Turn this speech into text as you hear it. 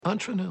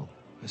Entre Nous.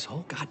 This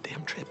whole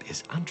goddamn trip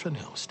is Entre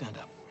Nous. Stand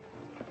up.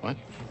 What?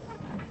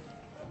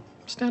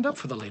 Stand up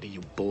for the lady,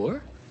 you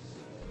boor.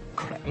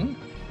 Cretin.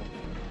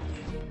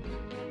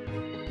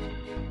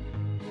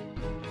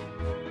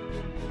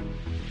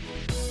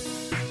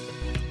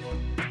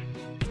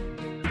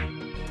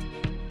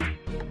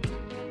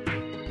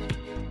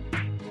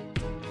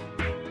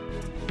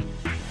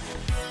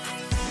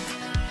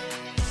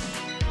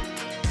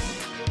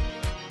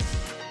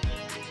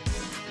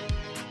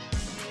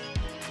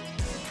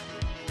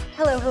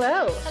 Hello,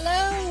 hello.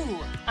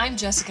 Hello! I'm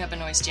Jessica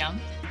Benoist-Young.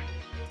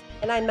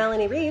 And I'm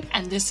Melanie Reeve.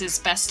 And this is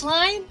Best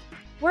Line?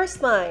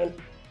 Worst Line.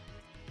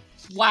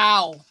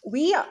 Wow.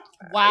 We are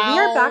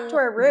back to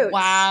our roots.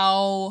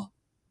 Wow.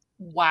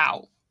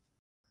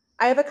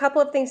 I have a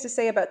couple of things to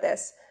say about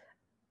this.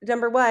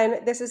 Number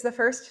one, this is the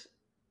first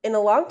in a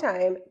long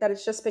time that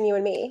it's just been you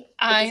and me,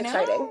 which is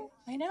exciting.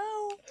 I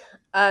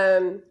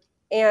know.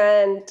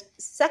 And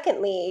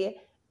secondly,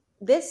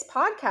 this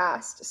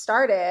podcast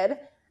started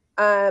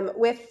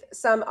with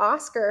some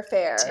Oscar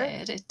fare.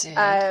 It did.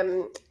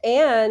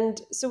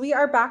 And so we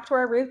are back to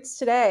our roots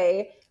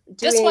today,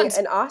 doing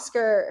an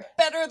Oscar.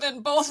 Better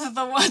than both of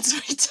the ones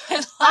we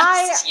did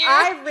last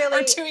year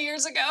or 2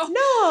 years ago.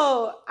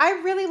 No,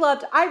 I really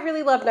loved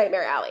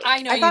Nightmare Alley.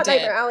 I know I you thought did.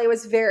 Nightmare Alley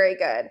was very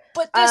good.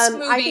 But this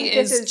movie I think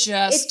is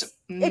just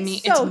me.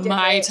 It's so it's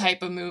my different.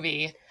 type of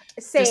movie.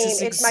 Same. This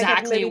is it's my type of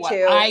exactly movie what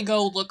too. I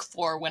go look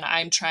for when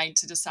I'm trying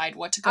to decide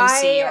what to go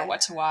see or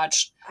what to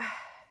watch.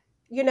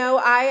 You know,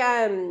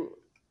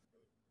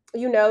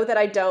 that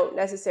I don't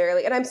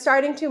necessarily, and I'm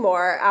starting to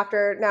more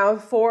after now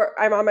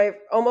I'm on my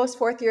almost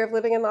fourth year of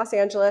living in Los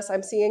Angeles.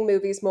 I'm seeing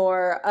movies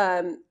more.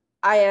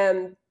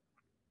 Because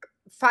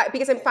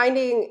I'm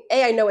finding,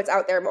 A, I know it's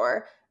out there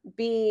more.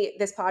 B,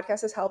 this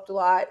podcast has helped a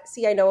lot.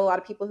 C, I know a lot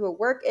of people who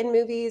work in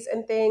movies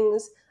and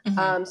things.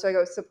 Mm-hmm. So I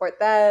go support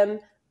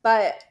them.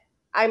 But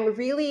I'm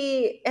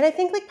really, and I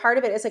think like part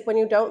of it is like when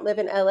you don't live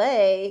in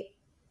LA,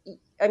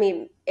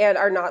 and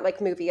are not like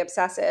movie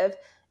obsessive.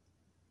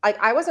 Like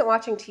I wasn't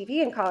watching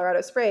TV in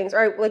Colorado Springs, or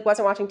I like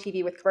wasn't watching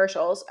TV with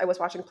commercials. I was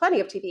watching plenty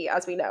of TV,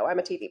 as we know. I'm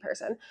a TV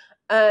person.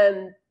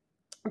 But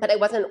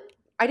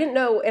I didn't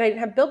know, and I didn't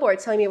have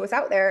billboards telling me it was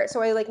out there.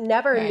 So I like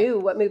never knew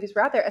what movies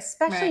were out there,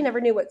 especially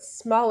never knew what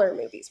smaller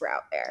movies were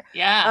out there.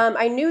 Yeah.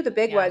 I knew the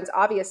big ones,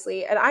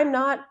 obviously, and I'm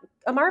not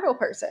a Marvel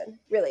person,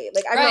 really.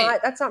 Like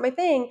that's not my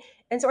thing.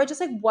 And so I just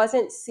like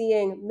wasn't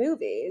seeing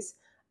movies.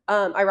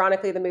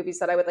 Ironically, the movies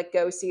that I would like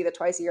go see the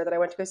twice a year that I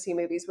went to go see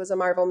movies was a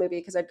Marvel movie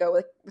because I'd go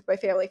with my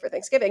family for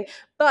Thanksgiving.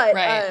 But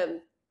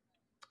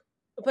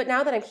but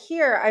now that I'm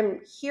here, I'm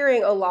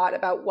hearing a lot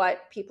about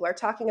what people are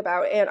talking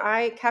about. And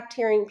I kept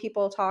hearing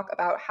people talk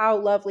about how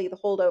lovely The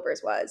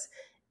Holdovers was.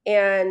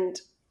 And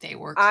they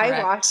were correct.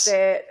 I watched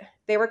it.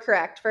 They were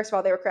correct. First of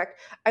all, they were correct.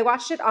 I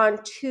watched it on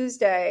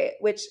Tuesday,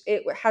 which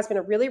it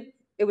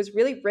was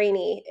really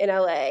rainy in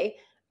LA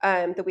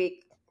the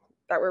week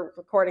that we're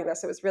recording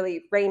this. It was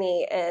really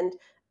rainy. And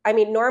I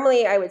mean,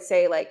 normally I would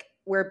say like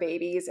we're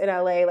babies in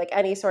LA, like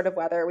any sort of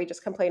weather we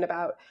just complain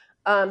about.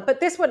 But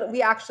this one,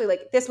 we actually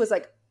like, this was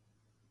like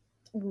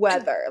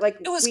weather.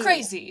 Like it was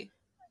crazy.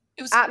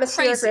 It was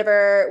atmospheric crazy.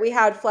 river. We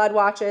had flood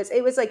watches.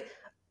 It was like,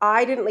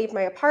 I didn't leave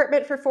my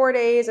apartment for 4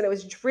 days and it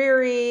was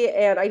dreary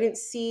and I didn't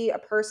see a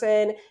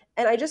person.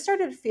 And I just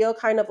started to feel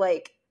kind of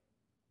like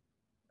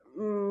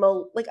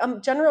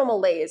general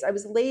malaise. I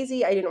was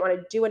lazy. I didn't want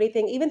to do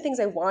anything. Even things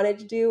I wanted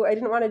to do, I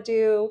didn't want to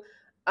do.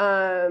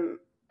 I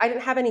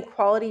didn't have any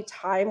quality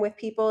time with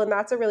people. And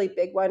that's a really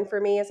big one for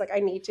me. It's like, I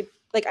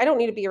don't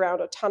need to be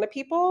around a ton of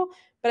people,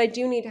 but I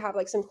do need to have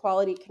like some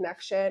quality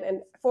connection.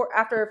 And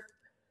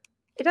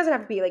it doesn't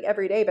have to be like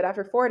every day, but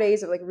after 4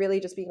 days of like really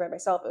just being by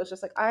myself, it was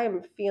just like, I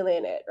am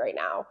feeling it right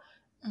now.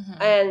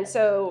 Mm-hmm. And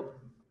so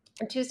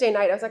on Tuesday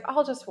night, I was like,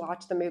 I'll just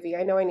watch the movie.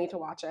 I know I need to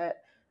watch it.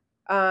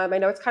 I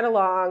know it's kind of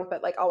long,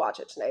 but like I'll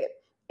watch it tonight.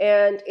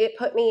 And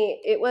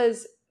it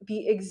was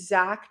the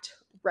exact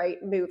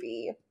right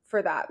movie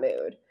for that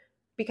mood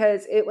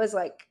because it was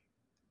like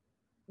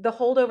The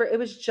Holdover. It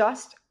was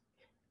just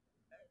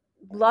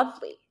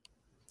lovely.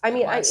 I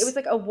mean, it was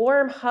like a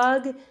warm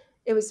hug.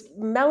 It was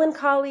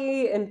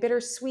melancholy and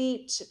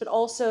bittersweet, but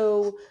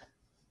also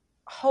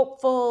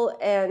hopeful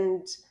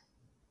and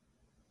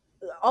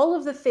all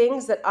of the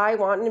things that I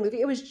want in a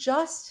movie. It was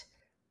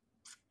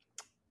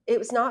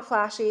not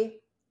flashy.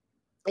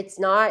 It's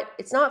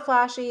not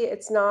flashy.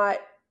 It's not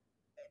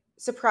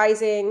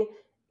surprising.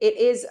 It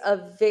is a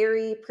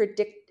very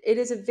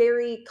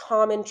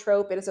common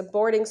trope. It is a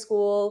boarding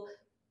school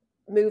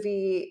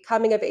movie,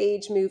 coming of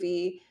age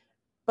movie.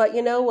 But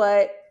you know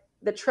what?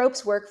 The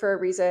tropes work for a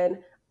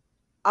reason.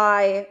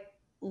 I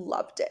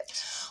loved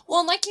it. Well,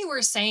 and like you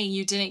were saying,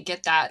 you didn't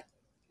get that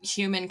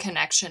human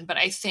connection, but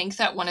I think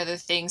that one of the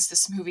things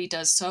this movie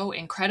does so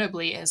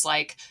incredibly is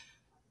like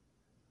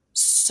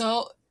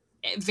so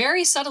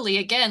very subtly,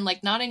 again,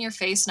 like not in your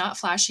face, not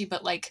flashy,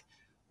 but like,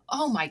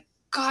 oh my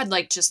God,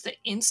 like just the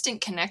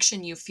instant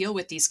connection you feel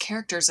with these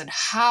characters and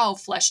how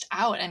fleshed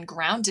out and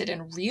grounded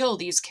and real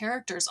these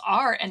characters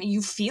are. And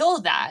you feel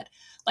that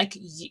like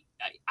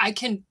I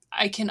can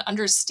I can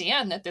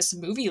understand that this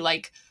movie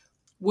like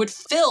would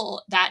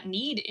fill that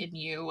need in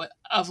you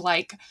of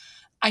like,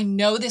 I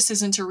know this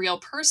isn't a real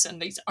person.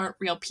 These aren't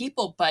real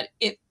people, but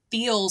it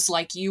feels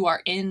like you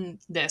are in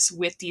this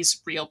with these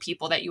real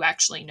people that you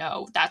actually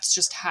know. That's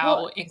just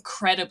how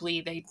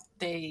incredibly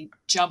they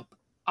jump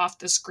off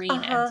the screen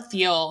and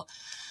feel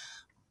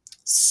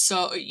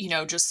so, you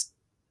know, just,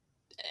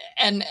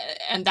 and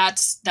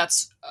that's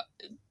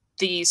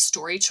the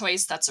story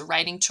choice. That's a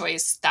writing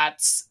choice.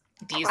 That's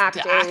the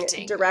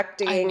acting,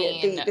 directing, I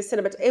mean, the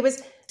cinema. It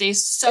was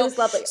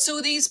lovely.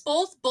 So these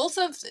both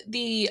of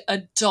the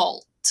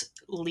adult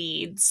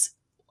leads,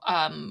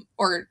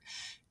 or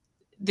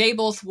they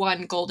both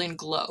won Golden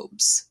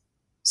Globes.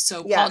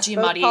 So Paul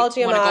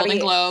Giamatti won a Golden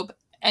Globe,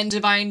 and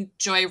Divine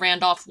Joy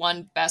Randolph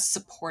won Best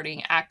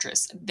Supporting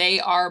Actress. They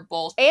are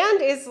both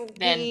and is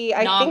the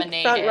I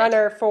think front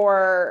runner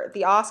for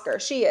the Oscar.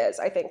 She is,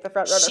 I think, the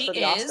front runner for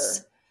the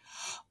Oscar.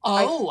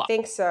 Oh, I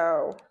think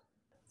so.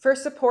 For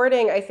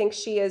supporting, I think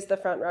she is the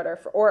front runner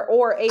for,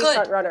 or a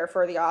front runner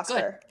for the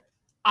Oscar.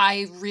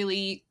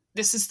 Good.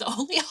 This is the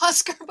only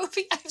Oscar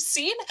movie I've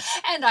seen,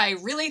 and I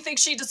really think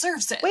she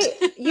deserves it.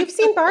 Wait, you've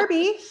seen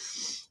Barbie?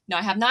 No,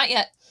 I have not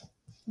yet.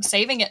 I'm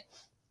saving it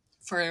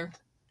for.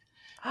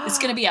 It's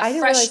going to be a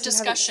fresh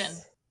discussion.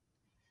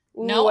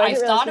 No, I've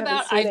thought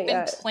about. I've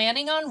been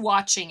planning on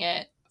watching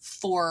it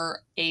for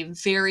a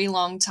very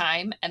long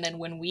time, and then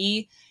when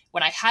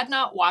I had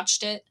not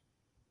watched it,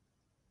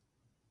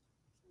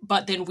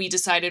 but then we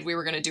decided we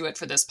were going to do it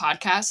for this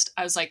podcast,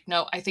 I was like,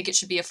 no, I think it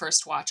should be a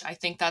first watch. I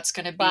think that's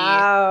going to be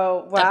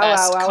the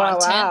best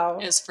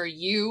content is for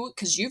you,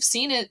 because you've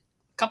seen it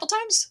a couple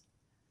times?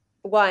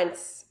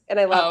 Once, and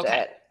I loved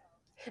it.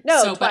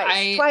 No,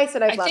 twice. Twice,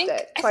 and I've loved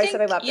it. Twice,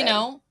 and I loved it. You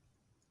know,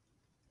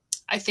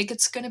 I think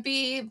it's going to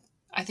be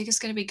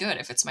good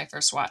if it's my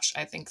first watch.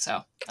 I think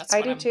so.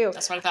 I do too.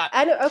 That's what I thought.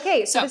 And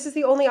okay, so this is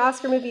the only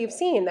Oscar movie you've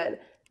seen then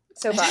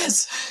so far.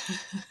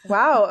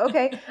 Wow.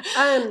 Okay.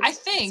 I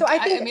think.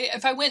 I mean,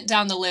 if I went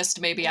down the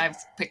list, maybe I've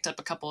picked up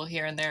a couple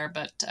here and there,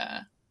 but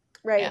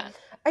right. Yeah.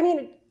 I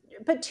mean,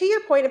 but to your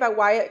point about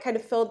why it kind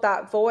of filled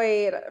that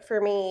void for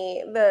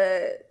me,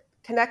 the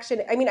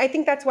connection. I mean, I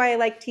think that's why I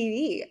like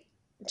TV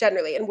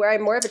generally, and where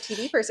I'm more of a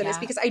TV person is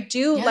because I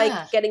do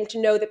like getting to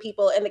know the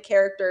people and the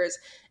characters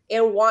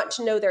and want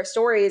to know their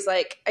stories.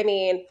 Like, I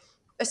mean,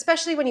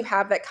 especially when you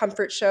have that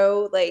comfort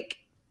show, like,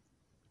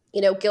 you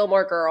know,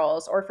 Gilmore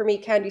Girls, or for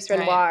me, Candice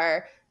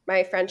Renoir,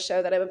 my French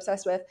show that I'm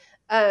obsessed with.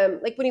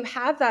 Like when you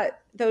have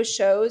those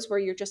shows where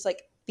you're just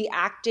like, the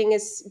acting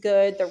is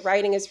good, the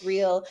writing is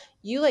real,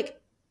 you like,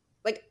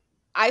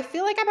 I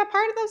feel like I'm a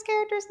part of those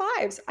characters'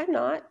 lives. I'm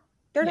not.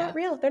 They're not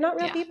real. They're not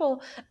real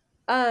people.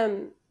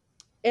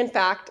 In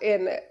fact,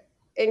 in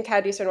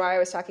Candice Renoir, I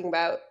was talking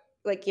about,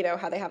 like, you know,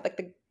 how they have like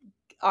the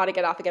on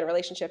again, off again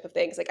relationship of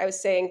things. Like I was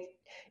saying,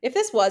 if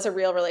this was a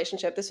real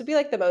relationship, this would be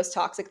like the most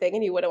toxic thing,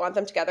 and you wouldn't want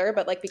them together.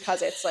 But like,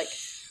 because it's like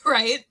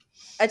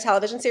a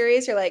television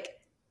series, you're like,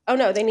 oh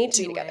no, they need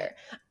to be together.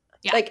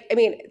 Yeah. Like, I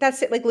mean,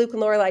 that's it. Like Luke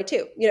and Lorelai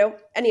too, you know,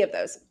 any of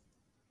those.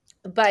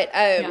 But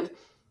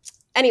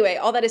anyway,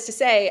 all that is to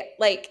say,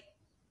 like,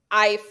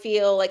 I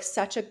feel like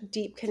such a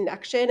deep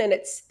connection, and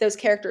it's those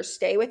characters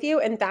stay with you.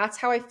 And that's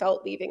how I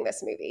felt leaving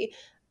this movie.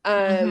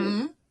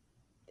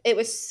 It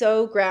was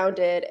so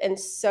grounded and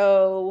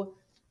so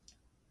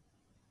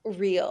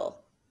real.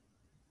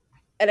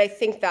 And I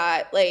think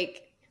that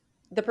like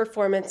the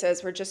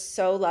performances were just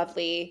so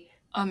lovely.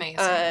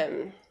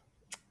 Amazing.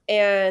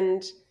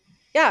 And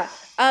yeah,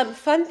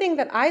 fun thing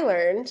that I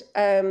learned,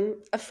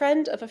 a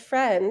friend of a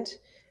friend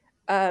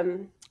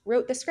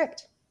wrote the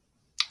script.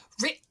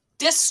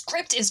 This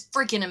script is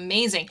freaking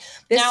amazing.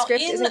 This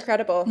script is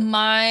incredible. In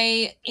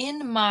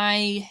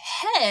my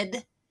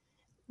head,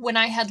 when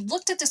I had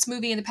looked at this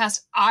movie in the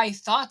past, I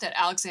thought that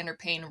Alexander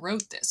Payne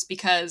wrote this,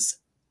 because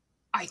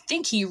I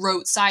think he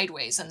wrote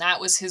Sideways, and that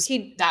was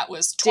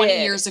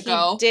 20 years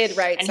ago. He did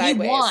write Sideways.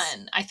 And he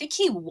won. I think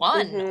he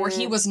won, or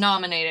he was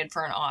nominated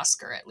for an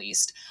Oscar at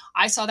least.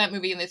 I saw that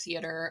movie in the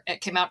theater.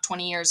 It came out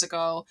 20 years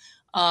ago.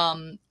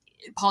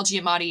 Paul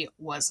Giamatti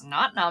was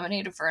not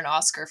nominated for an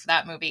Oscar for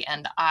that movie,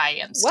 and I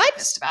am still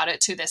pissed about it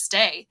to this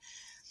day.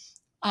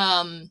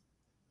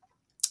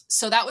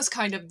 So that was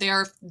kind of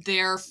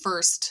their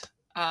first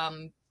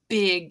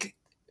big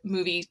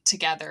movie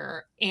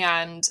together.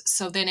 And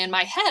so then in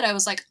my head, I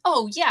was like,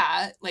 oh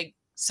yeah, like,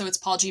 so it's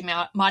Paul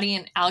Giamatti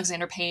and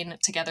Alexander Payne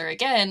together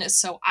again.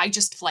 So I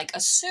just like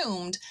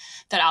assumed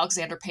that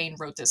Alexander Payne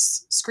wrote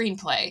this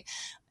screenplay.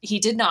 He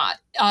did not.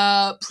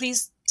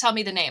 Please tell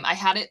me the name. I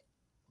had it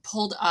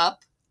pulled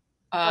up.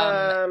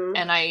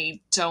 And I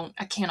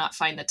cannot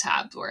find the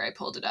tab where I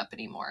pulled it up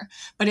anymore,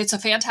 but it's a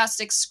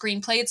fantastic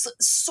screenplay. It's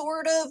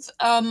sort of,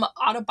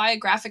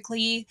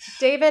 autobiographically.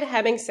 David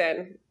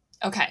Hemmingson.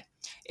 Okay.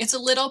 It's a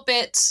little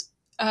bit,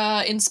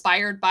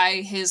 inspired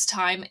by his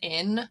time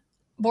in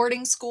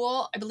boarding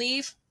school, I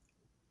believe.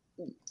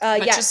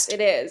 Yes, it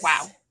is.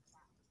 Wow.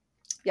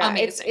 Yeah.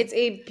 Amazing. It's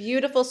a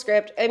beautiful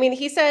script. I mean,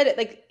 he said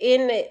like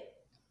in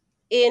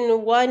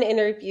one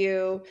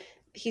interview,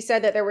 he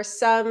said that there were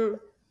some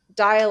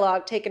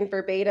dialogue taken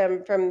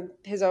verbatim from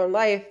his own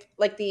life,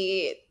 like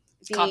the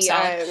scene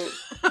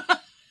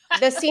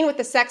with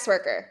the sex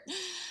worker.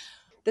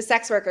 The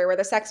sex worker, where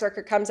the sex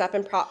worker comes up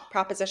and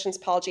propositions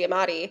Paul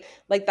Giamatti,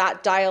 like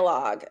that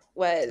dialogue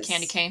was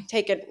Candy cane.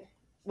 taken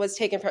from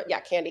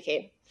Candy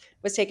cane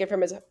was taken from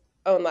his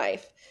own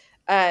life,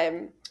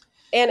 and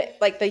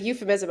like the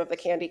euphemism of the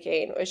candy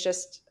cane was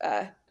just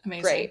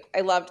amazing. Great.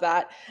 I loved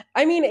that.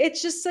 I mean,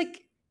 it's just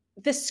like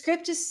the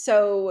script is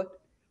so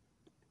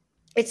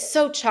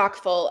chock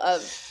full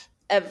of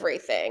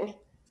everything,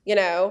 you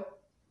know.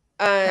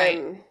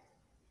 Right.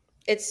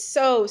 It's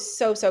so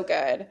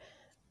good.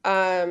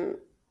 I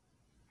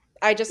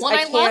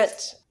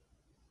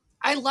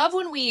love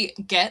when we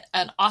get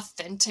an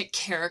authentic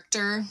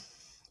character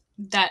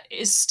that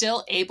is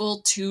still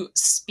able to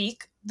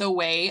speak the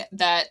way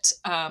that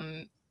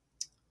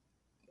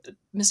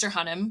Mr.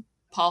 Hunnam,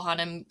 Paul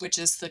Hunnam, which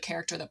is the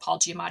character that Paul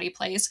Giamatti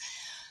plays.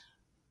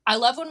 I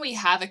love when we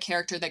have a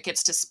character that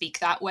gets to speak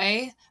that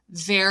way.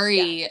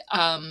 Very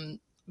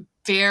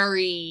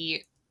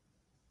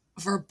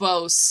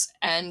verbose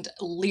and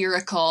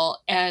lyrical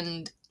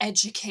and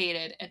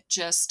educated and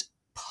just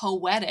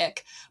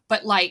poetic,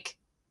 but like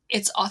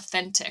it's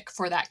authentic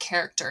for that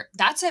character.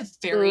 That's a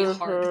very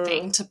hard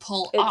thing to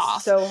pull off.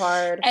 It's so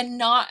hard. And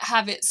not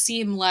have it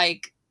seem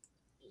like,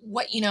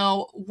 what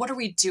are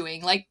we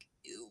doing? Like,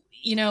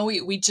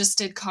 we just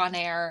did Con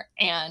Air,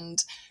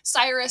 and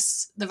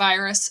Cyrus the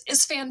Virus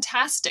is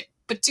fantastic.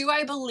 But do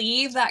I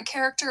believe that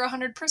character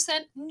 100%?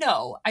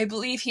 No, I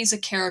believe he's a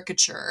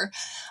caricature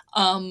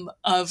of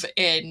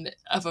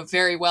a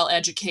very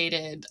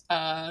well-educated,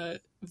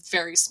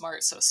 very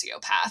smart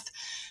sociopath.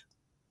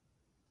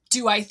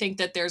 Do I think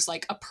that there's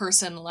like a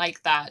person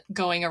like that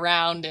going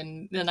around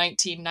in the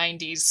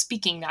 1990s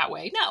speaking that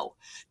way? No.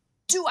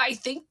 Do I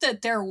think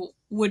that there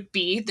would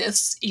be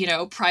this,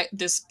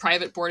 this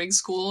private boarding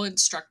school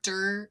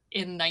instructor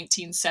in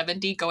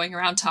 1970 going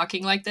around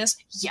talking like this?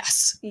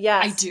 Yes.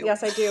 Yes. I do.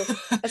 Yes, I do.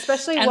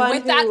 Especially and one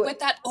with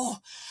that,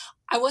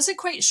 I wasn't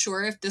quite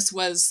sure if this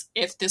was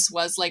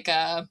like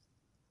a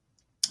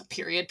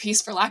period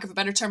piece, for lack of a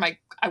better term. I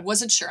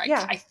wasn't sure.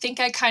 I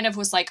think I kind of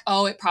was like,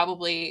 it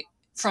probably,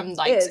 from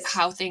like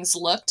how things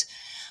looked.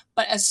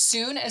 But as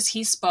soon as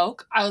he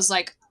spoke, I was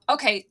like,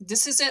 okay,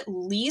 this is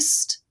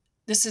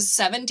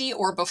 70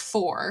 or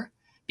before,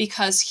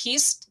 because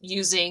he's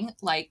using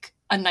like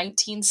a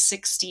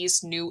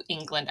 1960s New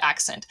England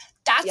accent.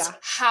 That's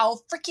how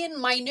freaking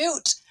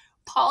minute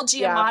Paul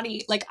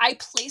Giamatti, like I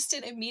placed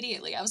it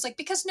immediately. I was like,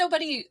 because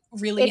nobody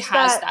really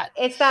has that.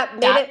 It's that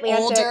mid-Atlantic,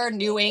 older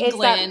New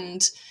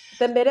England.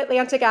 The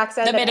mid-Atlantic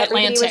accent that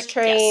everybody was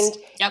trained.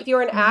 Yes. Yep. If you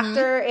were an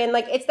actor, and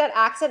like it's that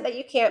accent that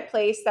you can't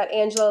place that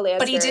Angela Lansbury has.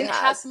 But he didn't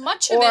have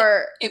much of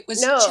it. It was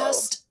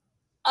just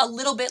a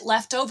little bit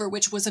left over,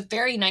 which was a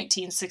very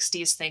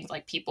 1960s thing.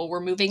 Like people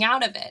were moving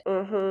out of it.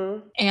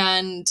 Mm-hmm.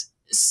 And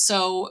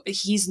so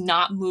he's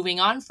not moving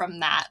on from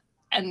that.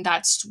 And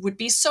that's would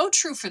be so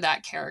true for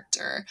that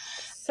character.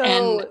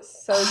 So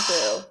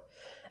true.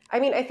 I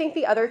mean, I think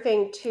the other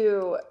thing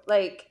too,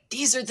 like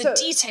these are the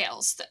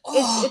details.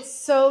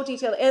 It's so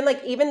detailed, and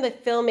like even the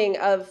filming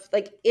of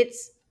like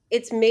it's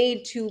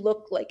made to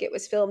look like it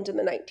was filmed in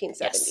the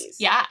 1970s. Yes.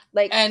 Yeah,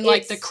 like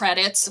the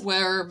credits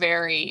were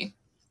very.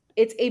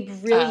 It's a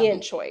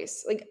brilliant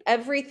choice. Like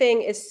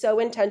everything is so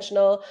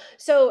intentional.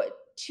 So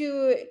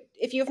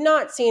if you've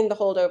not seen The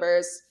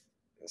Holdovers,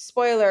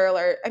 spoiler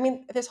alert. I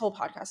mean, this whole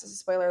podcast is a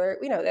spoiler alert.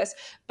 We know this,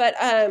 but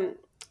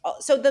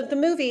so the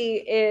movie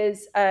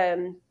is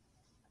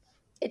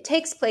it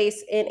takes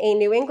place in a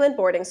New England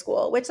boarding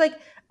school, which like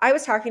I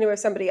was talking to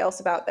somebody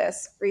else about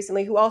this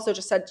recently who also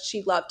just said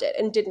she loved it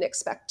and didn't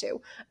expect to,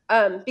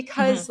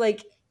 because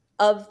like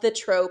of the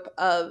trope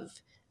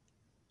of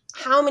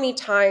how many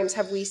times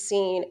have we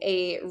seen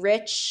a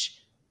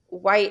rich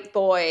white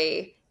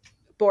boy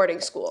boarding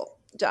school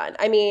done?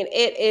 I mean,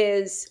 it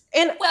is,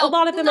 and a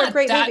lot of them are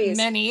great movies.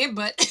 Not many,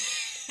 but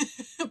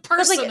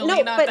personally,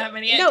 not that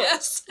many, I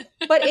guess.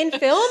 But in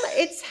film,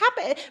 it's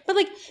happened. But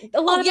like a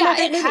lot of them are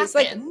great movies.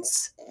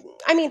 Happens. Like,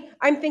 I mean,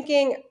 I'm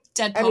thinking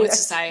Dead Poet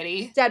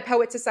Society,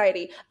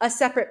 A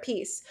Separate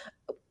Piece,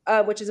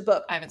 which is a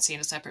book. I haven't seen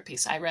A Separate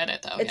Piece. I read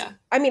it though.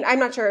 I mean, I'm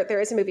not sure if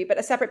there is a movie, but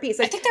A Separate Piece.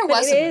 Like, I think there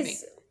was a movie.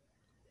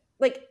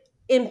 Like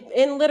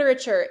in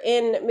literature,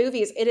 in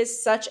movies, it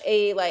is such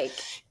a like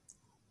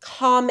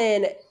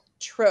common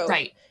trope.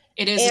 Right.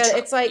 It is, and a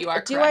trope. It's like, you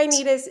are do correct.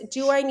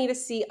 I need to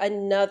see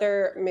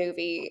another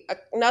movie,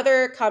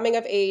 another coming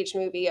of age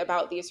movie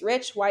about these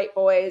rich white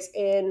boys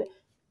in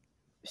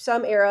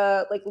some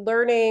era, like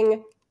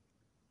learning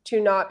to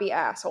not be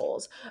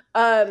assholes?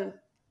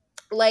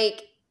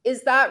 Like,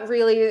 is that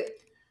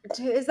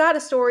a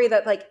story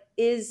that like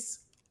is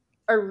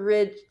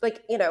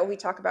like, we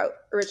talk about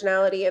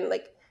originality and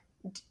like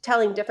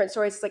telling different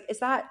stories. It's like, is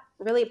that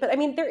really? But I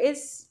mean,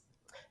 there's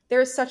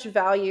such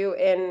value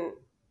in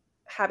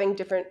having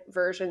different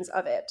versions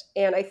of it.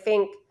 And I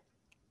think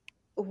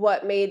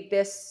what made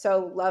this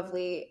so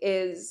lovely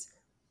is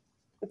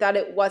that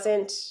it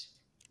wasn't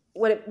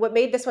what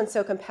made this one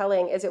so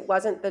compelling is it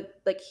wasn't the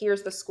like,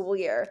 here's the school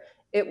year.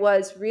 It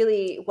was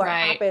really what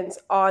happens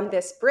on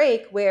this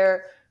break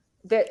where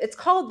it's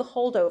called the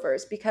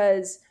holdovers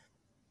because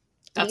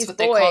that's these what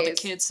boys, they call the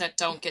kids that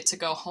don't get to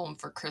go home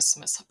for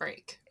Christmas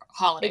break,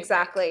 holiday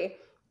break.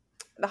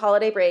 The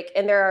holiday break.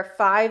 And there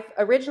are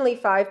originally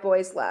five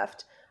boys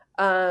left.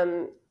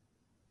 One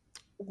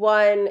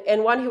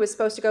who was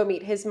supposed to go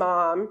meet his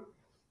mom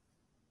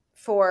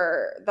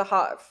for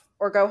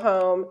or go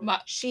home. Mom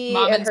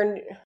and her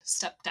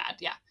stepdad,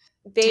 yeah.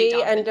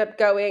 They end up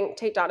going,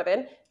 Tate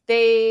Donovan.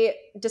 They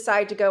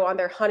decide to go on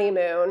their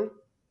honeymoon,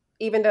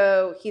 even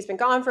though he's been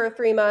gone for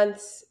 3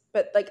 months.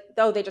 But like,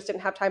 though they just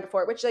didn't have time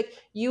before, which like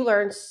you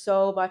learn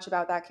so much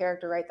about that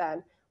character right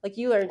then. Like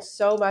you learn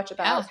so much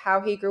about how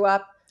he grew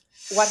up,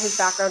 what his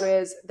background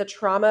is, the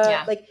trauma.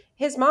 Yeah. Like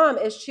his mom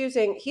is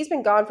choosing, he's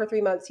been gone for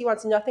 3 months. He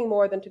wants nothing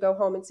more than to go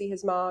home and see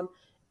his mom.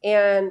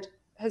 And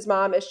his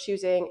mom is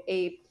choosing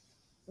a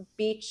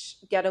beach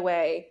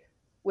getaway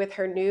with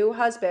her new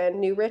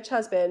rich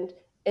husband,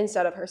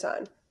 instead of her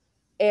son.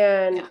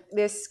 And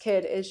this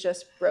kid is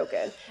just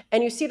broken.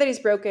 And you see that he's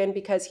broken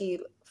because he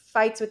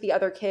fights with the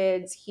other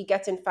kids. He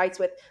gets in fights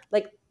with,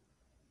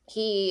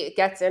 he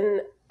gets in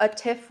a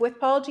tiff with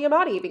Paul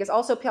Giamatti, because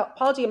also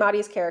Paul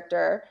Giamatti's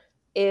character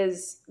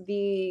is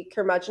the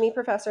curmudgeon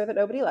professor that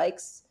nobody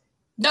likes.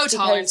 No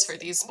tolerance for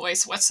these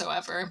boys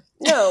whatsoever.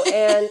 No,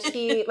 and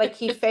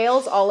he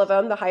fails all of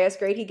them. The highest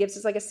grade he gives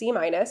is like a C-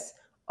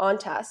 on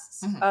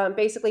tests.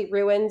 Basically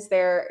ruins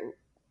their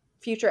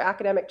future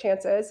academic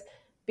chances,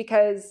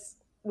 because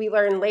we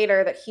learn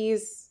later that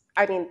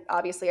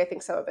obviously I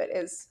think some of it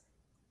is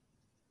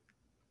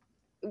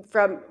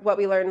from what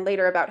we learn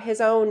later about his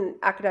own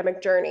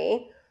academic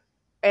journey.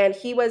 And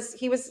he was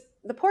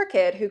the poor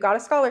kid who got a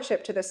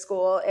scholarship to this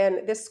school,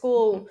 and this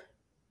school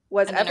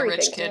was everything. A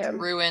rich kid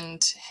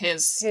ruined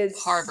his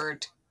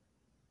Harvard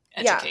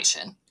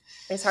education.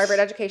 Yeah, his Harvard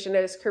education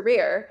and his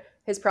career,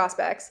 his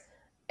prospects.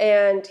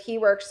 And he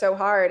worked so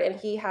hard, and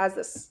he has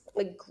this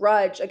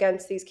grudge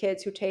against these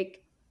kids who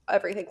take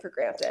everything for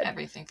granted.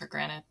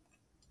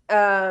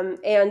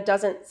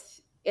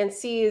 And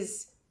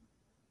sees,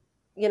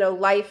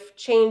 life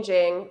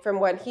changing from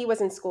when he was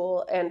in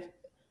school and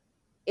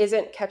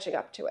isn't catching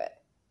up to it.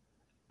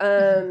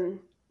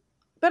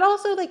 But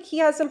also he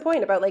has some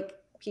point about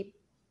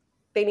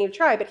they need to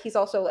try, but he's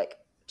also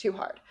too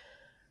hard.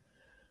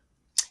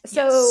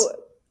 So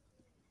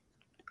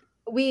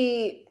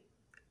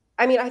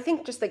I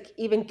think just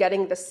even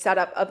getting the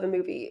setup of the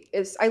movie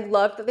I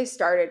love that they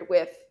started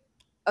with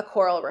a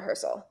choral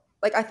rehearsal.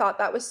 I thought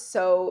that was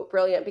so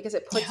brilliant, because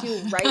it puts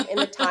you right in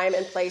the time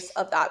and place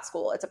of that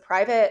school. It's a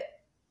private,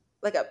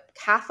 a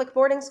Catholic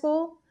boarding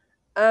school.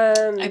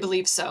 I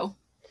believe so.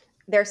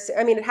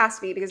 It has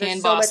to be, because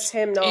there's so much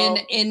hymnal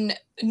in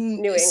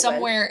New England,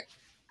 somewhere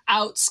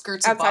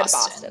outside of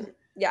Boston.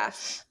 Yeah.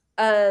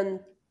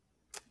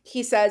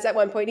 He says at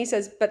one point,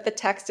 but the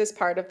text is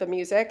part of the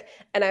music.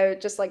 And I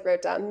just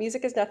wrote down,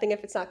 music is nothing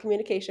if it's not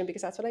communication,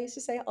 because that's what I used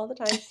to say all the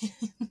time.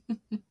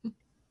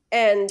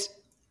 And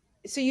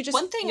so you just,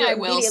 one thing I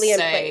will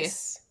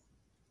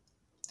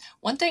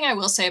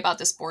say about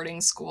this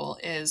boarding school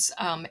is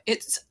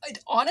it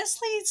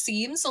honestly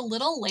seems a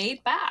little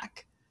laid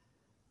back.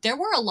 There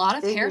were a lot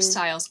of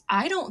hairstyles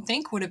I don't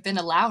think would have been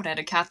allowed at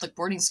a Catholic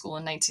boarding school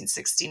in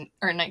 1960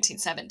 or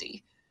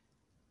 1970.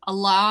 A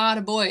lot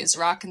of boys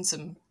rocking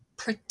some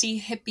pretty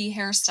hippie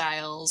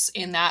hairstyles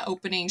in that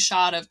opening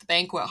shot of the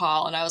banquet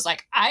hall. And I was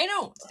like, I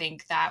don't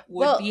think that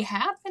would be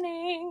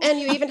happening.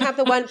 And you even have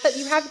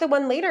the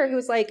one later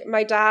who's like,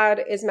 my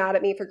dad is mad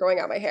at me for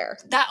growing out my hair.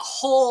 That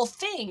whole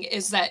thing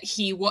is that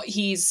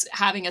he's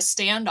having a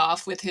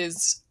standoff with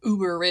his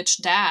uber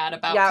rich dad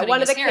about cutting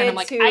his hair. And I'm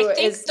like, I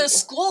think the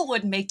school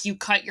would make you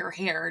cut your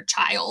hair,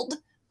 child.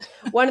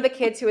 One of the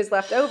kids who is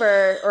left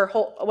over, or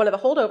one of the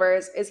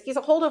holdovers, he's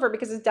a holdover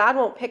because his dad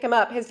won't pick him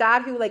up. His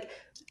dad, who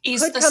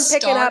he's the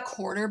star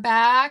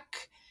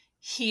quarterback.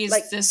 He's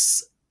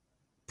this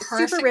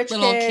perfect super rich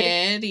little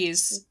kid.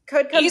 He's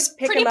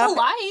pretty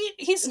polite.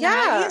 He's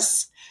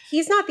nice.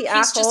 He's not the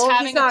asshole. He's just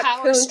having a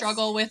power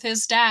struggle with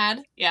his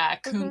dad. Yeah,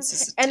 Koontz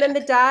is a dick. Then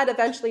the dad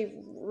eventually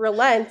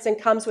relents and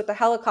comes with the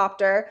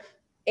helicopter,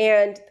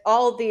 and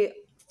all the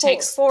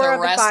takes four the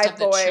of rest the five of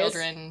the boys,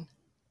 children.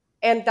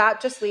 And that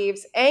just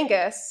leaves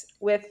Angus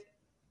with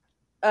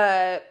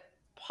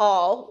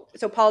Paul.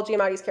 So Paul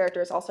Giamatti's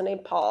character is also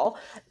named Paul.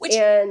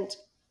 And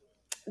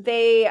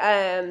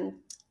they're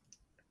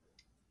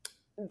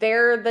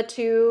the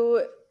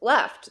two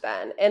left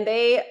then. And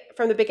they,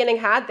 from the beginning,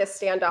 had this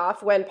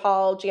standoff when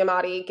Paul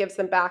Giamatti gives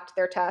them back to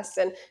their tests.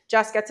 And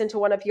Jess gets into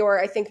one of your,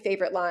 I think,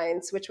 favorite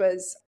lines, which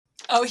was...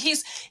 Oh,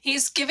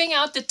 he's giving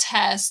out the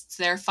tests,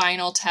 their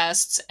final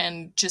tests,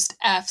 and just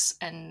F's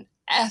and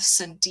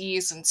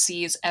D's and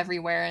C's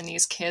everywhere, and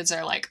these kids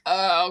are like,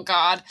 oh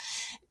God.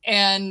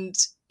 And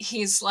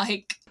he's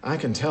like, I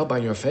can tell by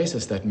your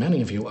faces that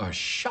many of you are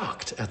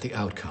shocked at the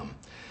outcome.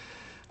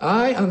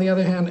 I, on the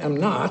other hand, am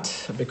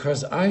not,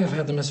 because I have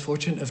had the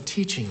misfortune of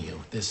teaching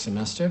you this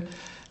semester,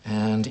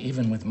 and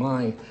even with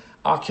my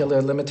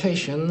ocular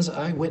limitations,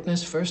 I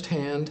witnessed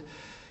firsthand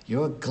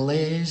your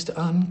glazed,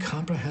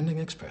 uncomprehending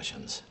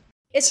expressions.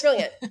 It's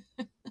brilliant.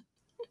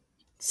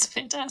 It's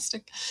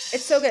fantastic.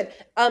 It's so good.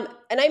 And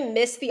I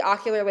miss the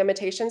ocular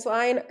limitations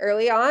line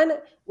early on,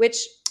 which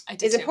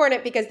is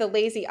important because the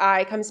lazy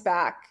eye comes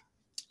back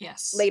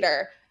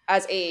later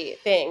as a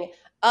thing.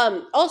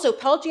 Also,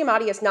 Paul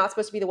Giamatti is not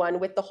supposed to be the one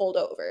with the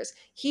holdovers.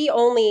 He's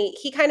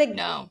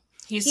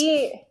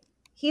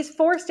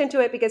forced into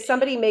it because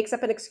somebody makes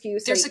up an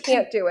excuse that he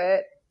can't do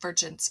it.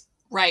 Virgins.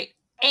 Right.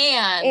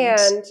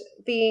 And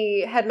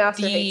the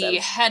headmaster hates him. The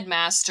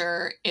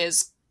headmaster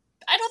is,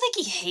 I don't think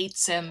he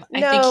hates him.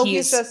 I think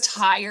he's just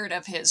tired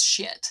of his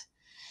shit.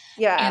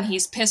 Yeah. And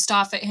he's pissed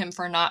off at him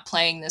for not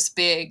playing this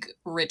big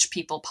rich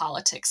people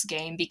politics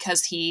game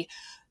because he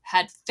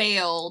had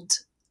failed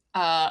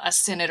a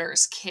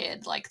senator's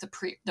kid like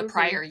the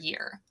prior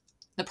year,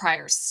 the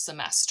prior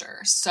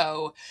semester.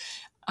 So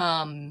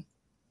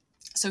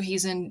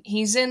he's in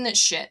the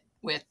shit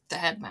with the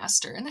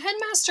headmaster, and the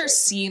headmaster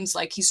seems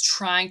like he's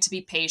trying to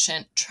be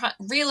patient,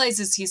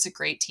 realizes he's a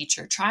great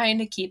teacher, trying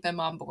to keep him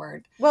on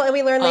board. Well, and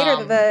we learn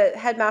later that the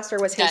headmaster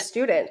was his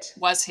student.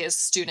 Was his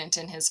student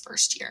in his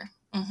first year.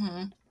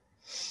 Mm-hmm.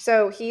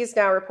 So he's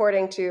now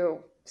reporting to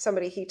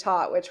somebody he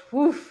taught, which,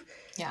 woof.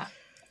 Yeah.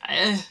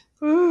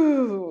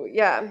 Ooh,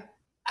 yeah.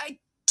 I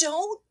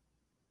don't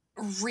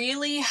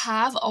really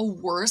have a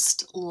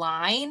worst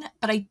line,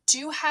 but I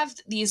do have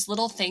these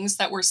little things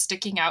that were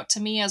sticking out to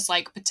me as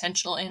like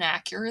potential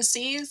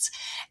inaccuracies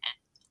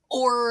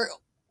or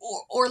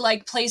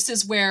like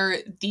places where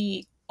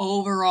the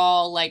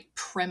overall like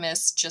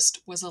premise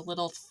just was a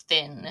little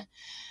thin.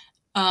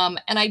 And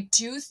I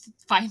do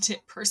find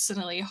it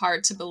personally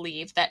hard to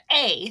believe that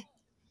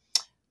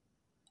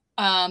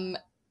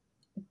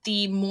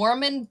the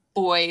Mormon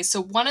boy,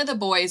 so one of the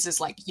boys is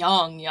like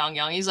young.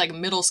 He's like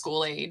middle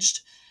school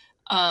aged.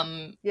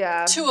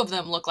 Two of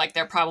them look like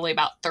they're probably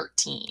about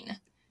 13.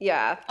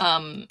 Yeah.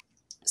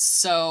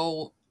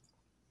 So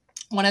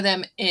one of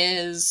them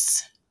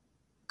is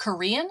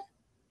Korean.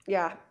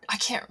 Yeah. I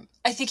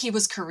think he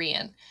was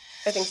Korean.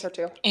 I think so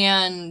too.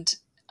 And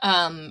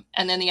then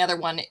the other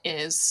one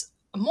is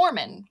a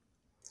Mormon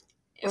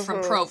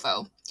from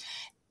Provo.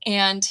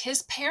 And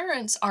his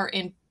parents are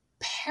in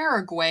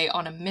Paraguay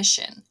on a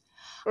mission.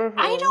 Mm-hmm.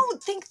 I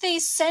don't think they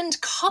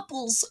send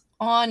couples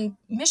on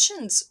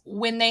missions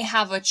when they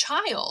have a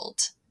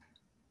child.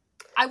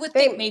 I would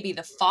think maybe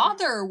the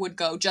father would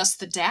go, just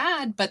the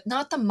dad, but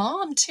not the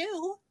mom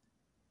too.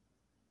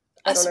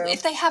 I don't know.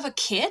 If they have a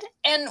kid,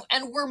 and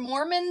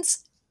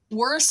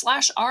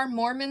are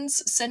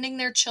Mormons sending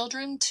their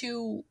children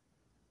to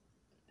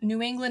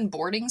New England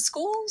boarding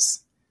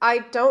schools?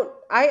 I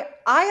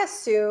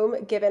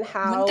assume, given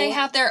how... Wouldn't they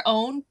have their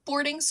own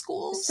boarding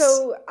schools?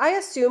 So I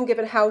assume,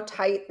 given how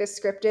tight this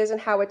script is and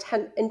how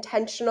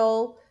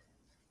intentional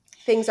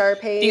things are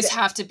paid... These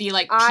have to be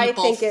like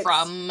people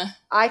from...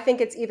 I think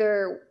it's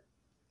either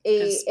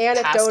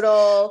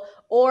anecdotal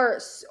or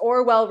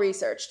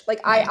well-researced.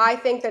 Like, right. I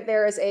think that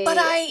there is a... But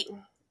I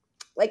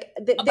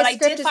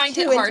did find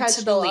it hard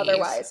to believe.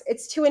 Otherwise.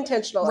 It's too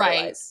intentional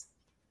otherwise.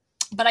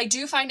 But I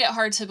do find it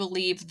hard to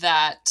believe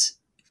that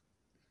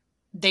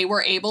they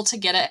were able to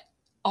get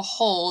a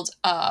hold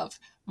of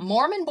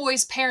Mormon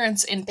boys'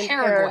 parents in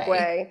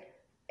Paraguay.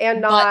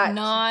 And not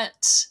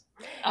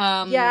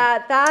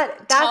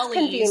that's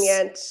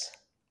convenient.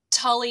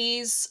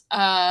 Tully's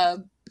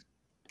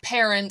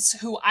parents,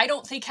 who I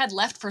don't think had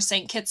left for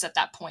St. Kitts at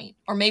that point,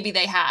 or maybe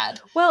they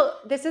had. Well,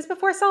 this is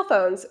before cell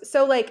phones,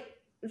 so like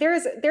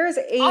there's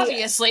a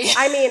obviously.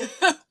 I mean,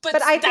 but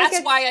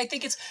that's why I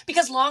think it's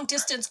because long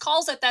distance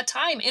calls at that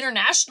time,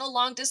 international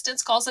long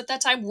distance calls at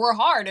that time were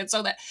hard, and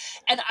so that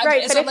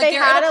right. But if they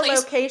had a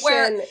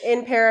location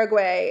in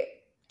Paraguay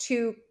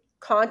to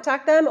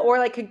contact them, or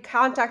like could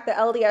contact the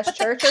LDS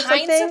church or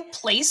something, kinds of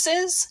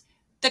places.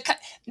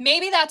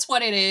 Maybe that's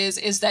what it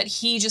is that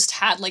he just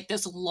had like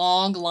this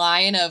long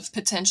line of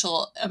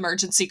potential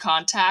emergency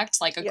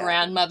contacts, like a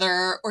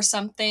grandmother or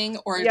something,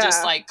 or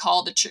just like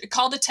call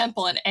the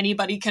temple and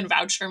anybody can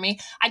vouch for me.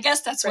 I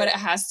guess that's what it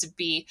has to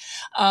be.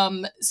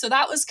 So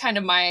that was kind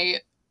of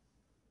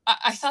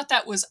I thought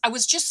I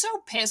was just so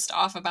pissed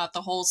off about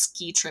the whole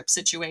ski trip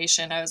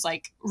situation. I was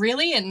like,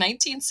 really? In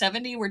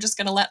 1970, we're just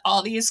going to let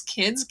all these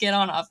kids get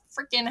on a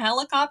freaking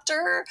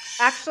helicopter?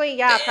 Actually,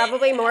 yeah,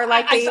 probably more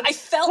likely. I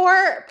felt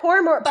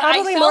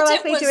probably more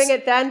likely doing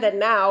it then than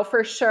now,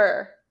 for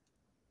sure.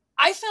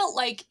 I felt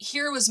like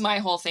here was my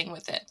whole thing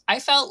with it. I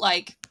felt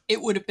like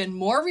it would have been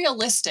more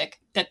realistic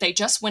that they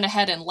just went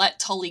ahead and let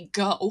Tully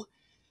go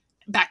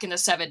back in the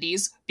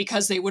 70s,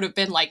 because they would have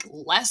been like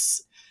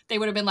less... They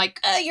would have been like,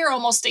 you're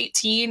almost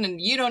 18 and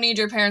you don't need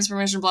your parents'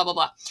 permission, blah, blah,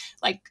 blah.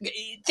 Like,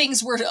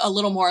 things were a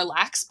little more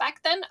lax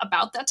back then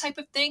about that type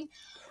of thing.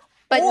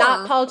 But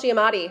not Paul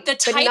Giamatti. The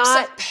types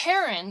of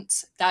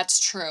parents, that's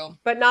true.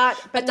 But not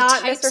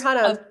Mr.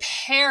 Hunnam. Of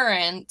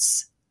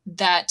parents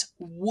that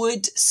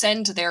would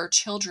send their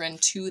children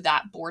to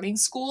that boarding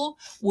school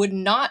would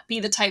not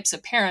be the types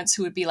of parents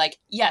who would be like,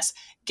 yes,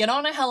 get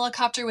on a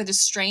helicopter with a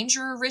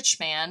stranger or rich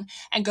man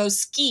and go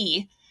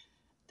ski.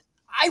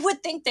 I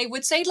would think they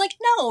would say, like,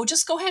 no,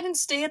 just go ahead and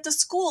stay at the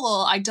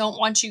school. I don't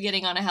want you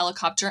getting on a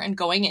helicopter and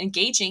going and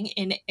engaging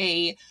in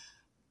a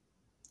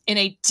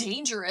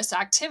dangerous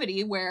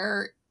activity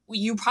where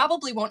you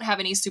probably won't have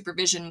any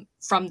supervision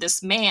from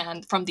this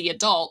man, from the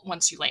adult,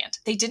 once you land.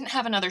 They didn't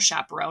have another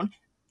chaperone.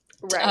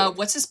 Right.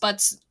 What's his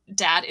butt's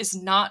dad is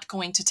not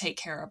going to take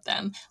care of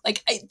them.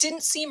 Like, it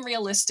didn't seem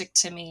realistic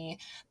to me,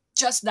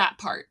 just that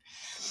part,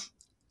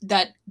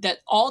 that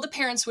all the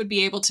parents would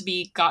be able to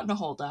be gotten a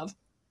hold of,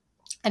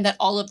 and that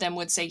all of them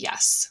would say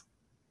yes.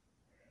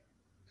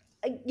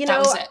 You That know,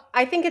 was it.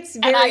 I think it's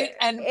very,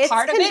 and it's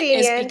part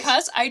convenient. of it is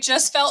because I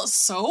just felt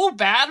so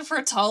bad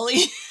for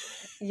Tully.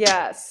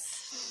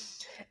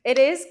 Yes, it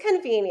is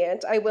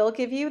convenient. I will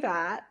give you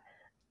that.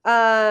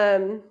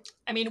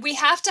 I mean, we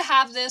have to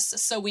have this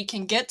so we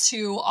can get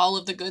to all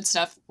of the good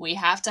stuff. We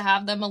have to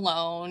have them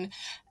alone.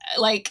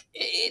 Like,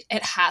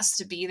 it has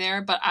to be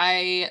there, but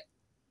I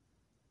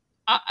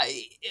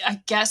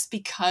guess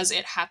because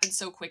it happened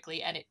so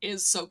quickly and it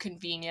is so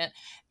convenient,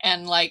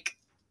 and like,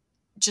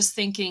 just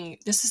thinking,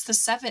 this is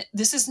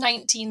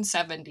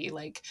 1970.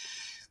 Like,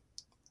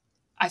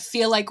 I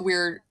feel like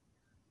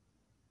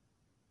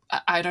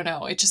I don't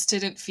know. It just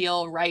didn't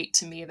feel right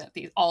to me that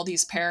all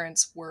these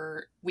parents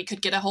we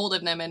could get a hold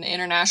of them in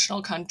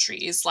international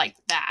countries like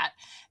that.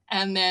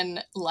 And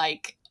then,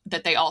 like,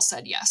 that they all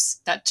said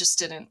yes. That just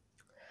didn't.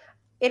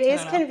 It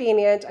is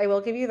convenient. I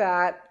will give you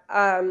that.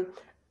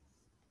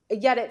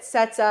 Yet it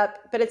sets up,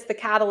 but it's the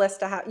catalyst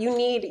to have, you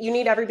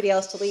need everybody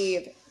else to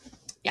leave.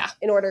 Yeah.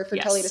 In order for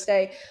Tully to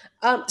stay.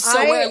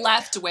 So we're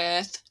left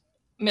with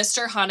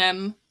Mr.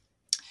 Hunnam,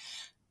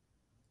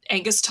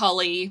 Angus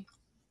Tully,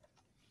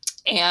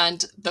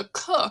 and the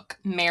cook,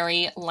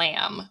 Mary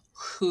Lamb,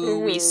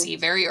 who we see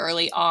very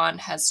early on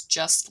has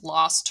just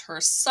lost her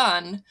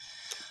son,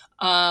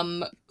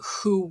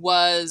 who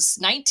was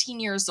 19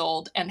 years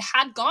old and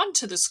had gone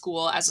to the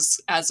school as a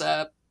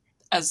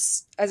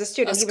student.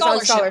 He was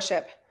on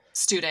scholarship.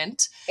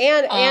 Student.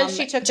 And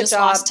she took the just job.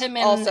 Lost him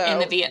in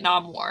the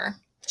Vietnam War.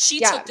 She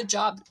took the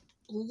job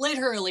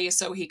literally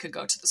so he could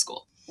go to the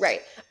school.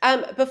 Right.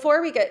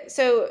 Before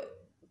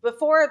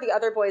the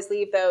other boys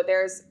leave, though,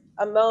 there's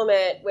a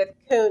moment with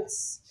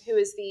Kuntz, who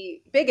is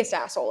the biggest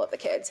asshole of the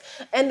kids.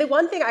 And the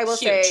one thing I will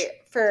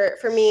say for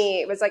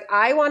me was, like,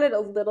 I wanted a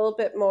little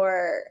bit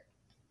more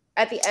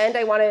at the end.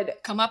 I wanted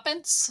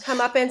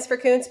comeuppance for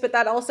Kuntz, but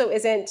I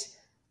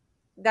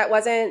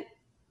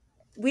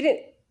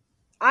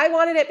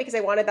wanted it because I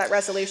wanted that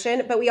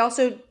resolution, but we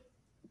also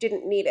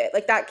didn't need it.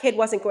 Like, that kid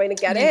wasn't going to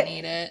get it.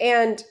 Need it.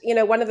 And,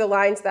 one of the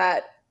lines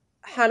that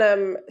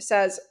Hunnam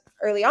says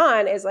early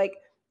on is, like,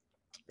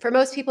 for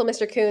most people,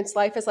 Mr. Kuntz,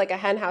 life is like a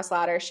henhouse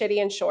ladder,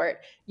 shitty and short.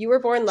 You were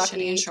born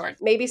lucky.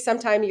 Maybe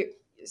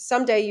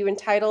someday you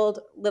entitled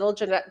little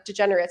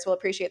degenerates will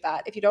appreciate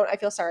that. If you don't, I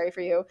feel sorry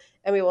for you,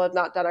 and we will have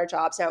not done our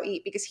jobs. Now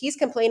eat. Because he's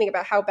complaining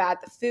about how bad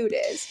the food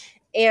is.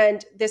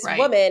 And this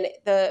woman,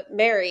 the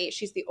Mary,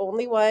 she's the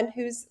only one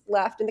who's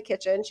left in the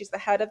kitchen. She's the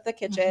head of the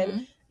kitchen. Mm-hmm.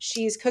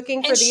 She's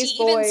cooking for these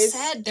boys. And she even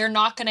said they're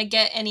not going to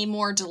get any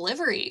more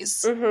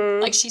deliveries.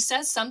 Mm-hmm. Like, she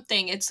says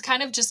something. It's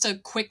kind of just a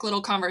quick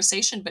little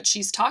conversation, but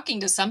she's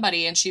talking to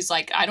somebody and she's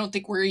like, I don't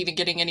think we're even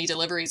getting any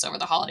deliveries over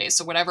the holidays.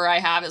 So whatever I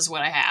have is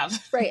what I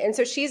have. Right. And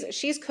so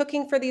she's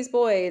cooking for these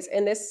boys.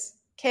 And this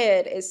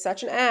kid is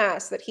such an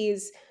ass that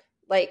he's,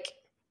 like,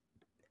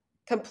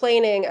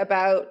 complaining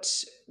about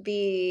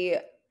the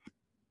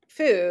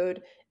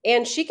food,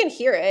 and she can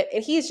hear it,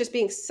 and he's just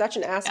being such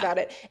an ass about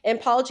it. And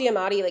Paul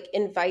Giamatti, like,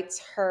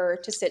 invites her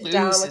to sit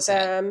down with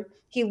them.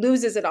 He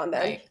loses it on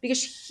them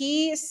because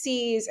he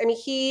sees, I mean,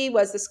 he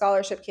was the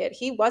scholarship kid.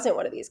 He wasn't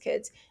one of these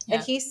kids.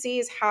 And he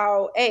sees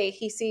how,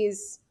 he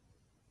sees,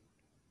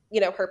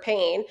 her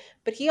pain,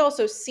 but he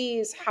also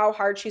sees how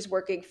hard she's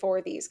working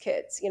for these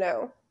kids, who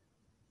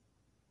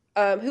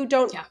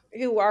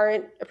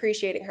aren't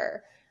appreciating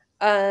her.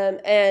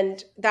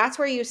 And that's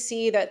where you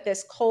see that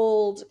this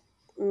cold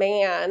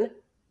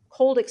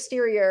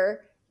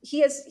exterior, he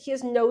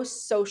has no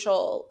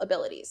social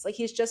abilities. Like,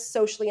 he's just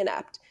socially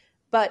inept,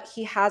 but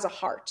he has a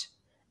heart,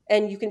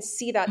 and you can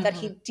see that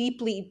he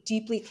deeply,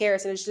 deeply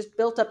cares, and has just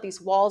built up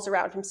these walls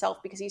around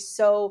himself because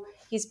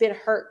he's been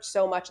hurt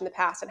so much in the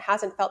past and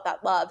hasn't felt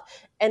that love.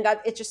 And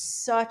that it's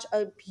just such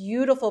a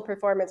beautiful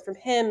performance from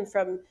him,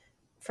 from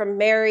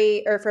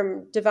Mary, or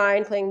from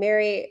Divine playing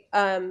Mary.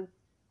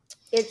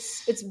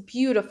 It's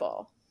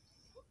beautiful.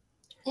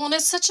 Well, and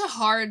it's such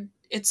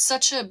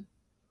a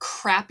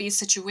crappy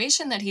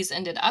situation that he's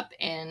ended up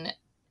in,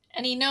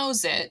 and he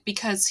knows it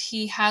because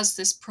he has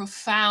this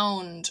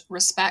profound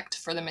respect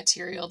for the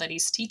material that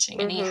he's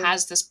teaching, and he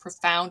has this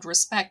profound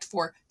respect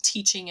for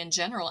teaching in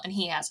general, and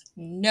he has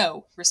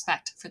no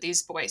respect for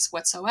these boys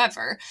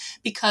whatsoever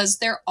because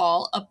they're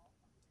all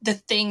the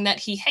thing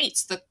that he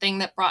hates, the thing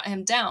that brought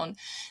him down.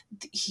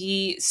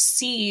 He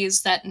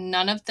sees that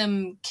none of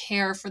them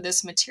care for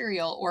this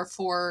material or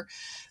for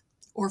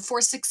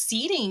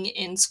succeeding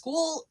in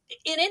school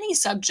in any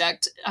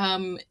subject.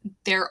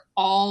 They're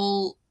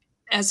all,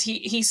 as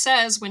he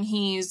says when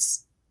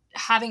he's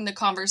having the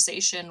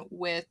conversation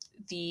with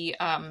the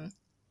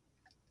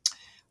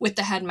with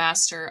the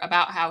headmaster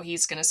about how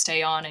he's going to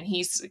stay on. And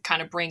he's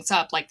kind of brings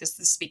up like this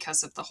is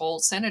because of the whole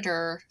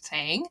senator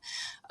thing,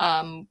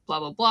 blah,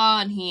 blah,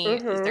 blah. And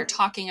they're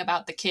talking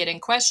about the kid in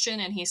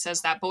question. And he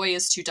says that boy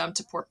is too dumb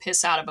to pour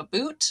piss out of a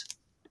boot.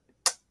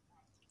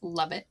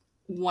 Love it.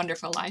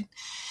 Wonderful line.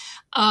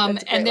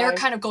 And they're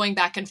kind of going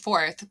back and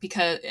forth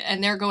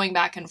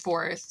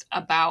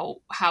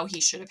about how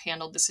he should have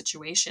handled the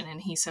situation.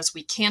 And he says,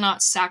 we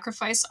cannot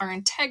sacrifice our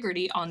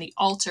integrity on the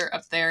altar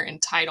of their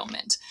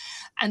entitlement.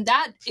 And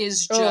that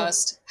is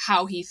just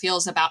how he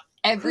feels about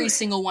every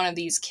single one of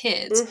these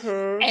kids.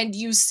 Mm-hmm. And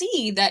you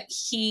see that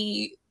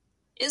he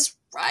is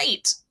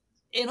right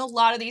in a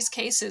lot of these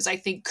cases. I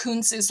think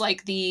Kuntz is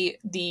like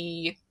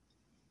he's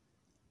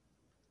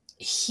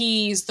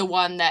the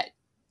one that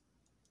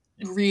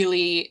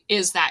really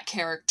is that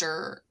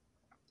character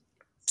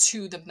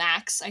to the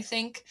max, I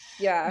think.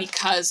 Yeah.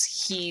 Because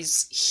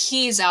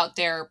he's out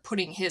there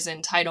putting his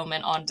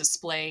entitlement on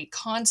display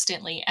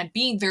constantly and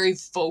being very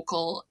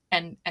vocal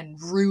and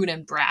rude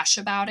and brash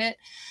about it.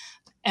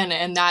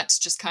 And that's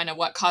just kind of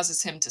what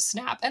causes him to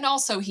snap. And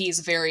also he's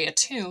very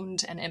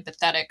attuned and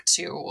empathetic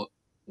to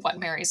what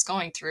Mary's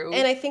going through.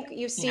 And I think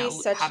you see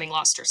having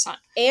lost her son.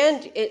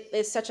 And it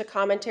is such a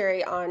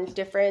commentary on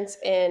difference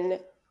in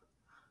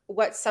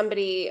what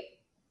somebody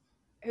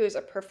who's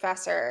a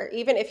professor,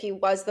 even if he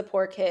was the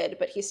poor kid,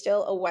 but he's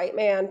still a white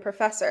man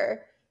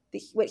professor,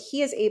 what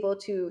he is able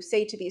to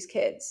say to these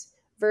kids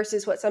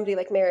versus what somebody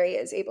like Mary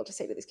is able to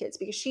say to these kids,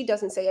 because she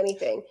doesn't say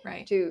anything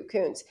to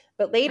Kuntz.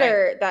 But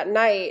later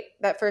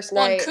that first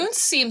night... And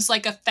Kuntz seems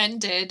like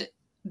offended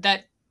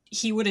that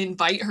he would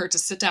invite her to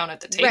sit down at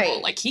the table.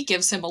 Right. Like he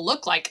gives him a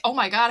look like, oh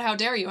my God, how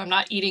dare you? I'm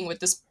not eating with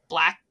this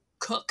black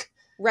cook.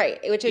 Right.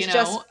 Which is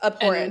just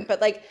abhorrent.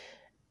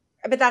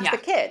 But that's the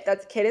kid.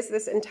 That kid is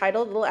this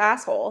entitled little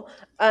asshole.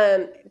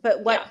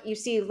 But what you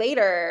see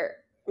later,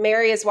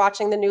 Mary is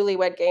watching the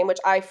Newlywed Game, which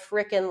I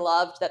freaking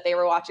loved that they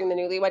were watching the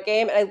Newlywed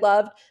Game. And I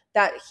loved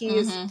that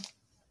he's,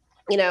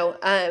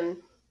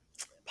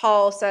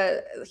 Paul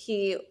said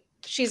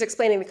she's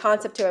explaining the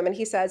concept to him. And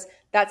he says,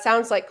 that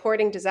sounds like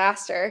courting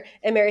disaster.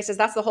 And Mary says,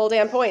 that's the whole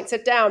damn point.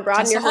 Sit down,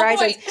 broaden your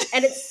horizons.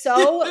 And it's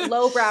so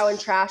lowbrow and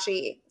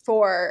trashy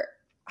for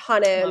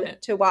Hunnam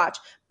to watch.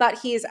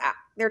 But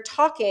they're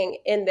talking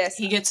in this.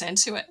 He gets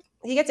into it.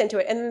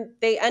 And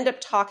they end up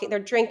talking. They're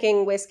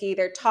drinking whiskey.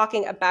 They're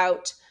talking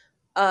about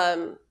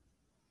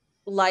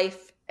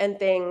life and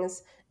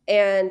things.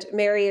 And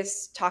Mary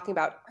is talking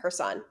about her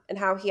son and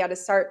how he had to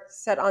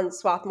set on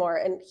Swarthmore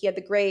and he had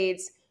the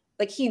grades.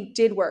 Like he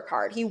did work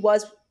hard.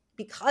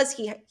 Because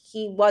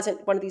he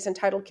wasn't one of these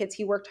entitled kids,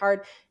 he worked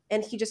hard.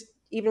 And he just,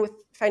 even with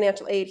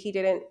financial aid, he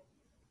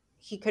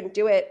couldn't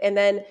do it. And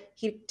then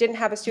he didn't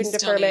have a student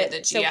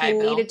deferment. So he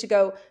needed to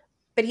go.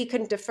 But he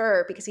couldn't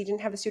defer because he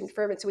didn't have a student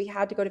deferment. So he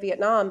had to go to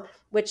Vietnam,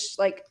 which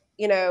they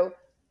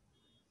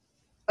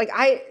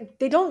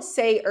don't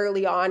say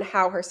early on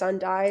how her son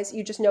dies.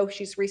 You just know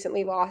she's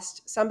recently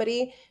lost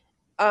somebody.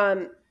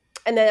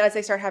 And then as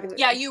they start having...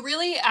 Yeah, you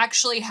really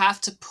actually have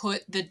to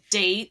put the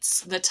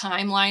dates, the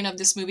timeline of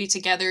this movie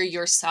together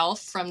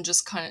yourself from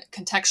just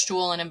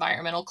contextual and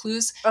environmental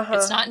clues.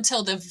 It's not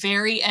until the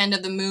very end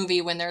of the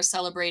movie when they're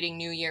celebrating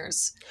New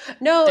Year's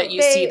that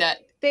you see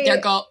that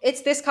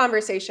it's this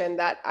conversation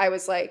that I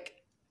was like...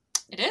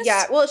 It is?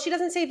 Yeah, well, she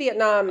doesn't say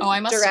Vietnam I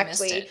must directly, have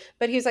missed it.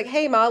 But he was like,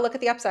 hey, Ma, look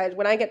at the upside.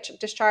 When I get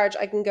discharged,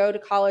 I can go to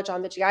college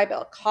on the GI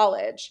Bill.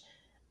 College.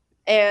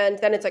 And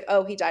then it's like,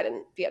 oh, he died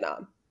in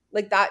Vietnam.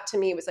 Like that to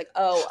me was like,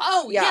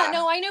 yeah.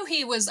 No, I knew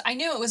it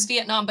was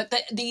Vietnam, but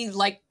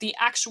the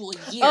actual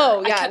year.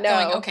 I kept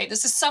going, okay,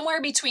 this is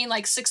somewhere between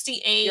like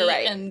 68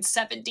 and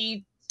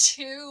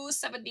 72,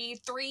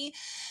 73.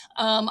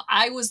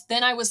 I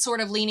was sort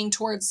of leaning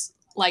towards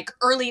like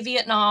early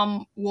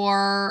Vietnam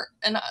War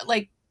and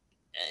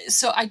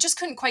so I just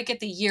couldn't quite get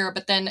the year,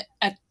 but then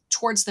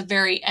towards the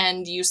very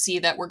end, you see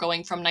that we're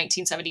going from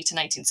 1970 to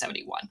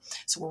 1971.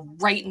 So we're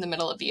right in the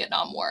middle of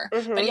Vietnam War.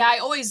 Mm-hmm. But yeah,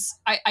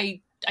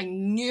 I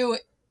knew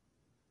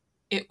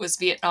it was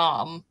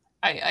Vietnam.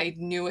 I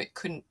knew it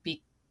couldn't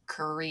be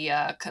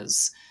Korea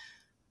because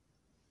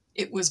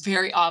it was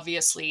very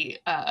obviously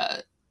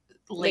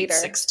late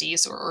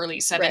 60s or early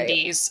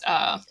 70s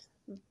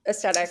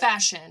aesthetic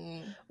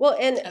fashion. Well,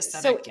 and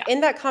aesthetic, so in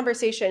that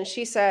conversation,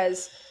 she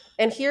says,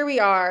 and here we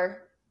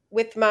are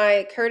with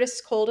my Curtis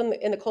cold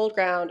in the cold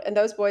ground and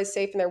those boys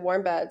safe in their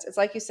warm beds. It's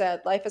like you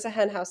said, life is a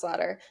henhouse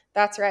ladder.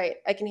 That's right.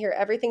 I can hear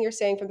everything you're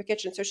saying from the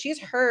kitchen. So she's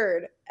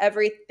heard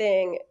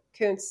everything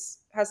Kuntz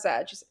has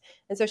said.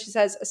 And so she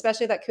says,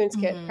 especially that Kuntz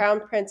kid, crown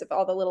prince of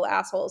all the little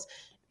assholes.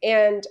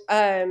 And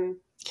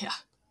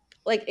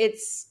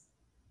it's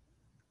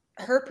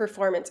her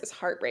performance is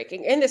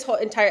heartbreaking in this whole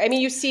entire,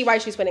 you see why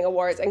she's winning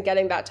awards and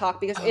getting that talk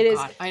because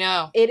I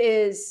know. It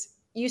is,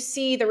 you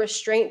see the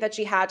restraint that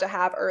she had to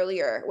have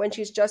earlier when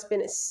she's just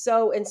been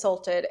so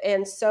insulted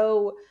and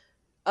so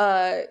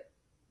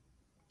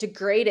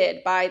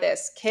degraded by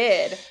this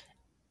kid.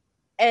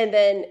 And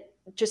then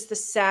just the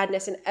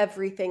sadness and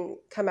everything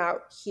come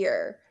out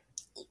here.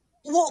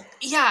 Well,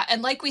 yeah,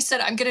 and like we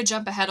said, I'm going to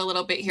jump ahead a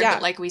little bit here,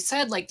 but like we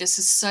said, like this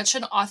is such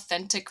an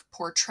authentic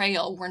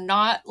portrayal. We're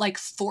not like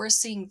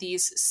forcing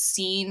these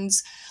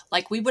scenes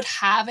like we would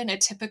have in a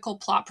typical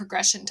plot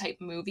progression type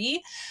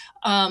movie,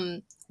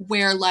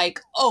 where like,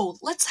 oh,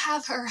 let's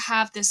have her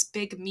have this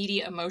big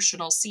meaty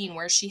emotional scene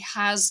where she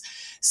has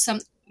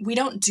some. We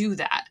don't do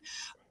that.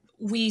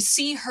 We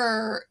see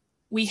her.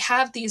 We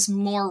have these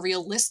more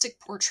realistic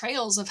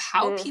portrayals of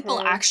how people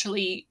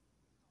actually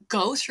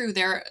go through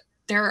their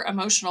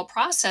emotional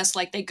process.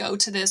 Like they go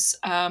to this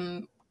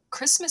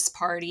Christmas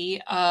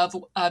party of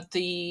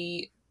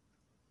the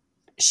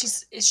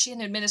is she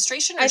an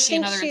administration or is she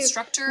another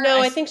instructor?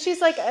 No, I think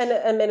she's like an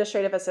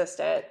administrative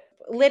assistant.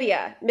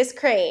 Miss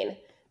Crane.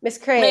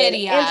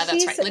 Lydia, and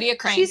that's right, Lydia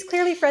Crane. She's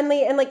clearly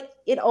friendly, and like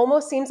it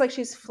almost seems like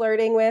she's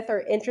flirting with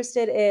or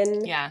interested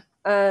in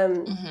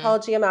Paul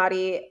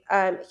Giamatti.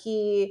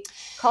 He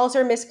calls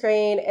her Miss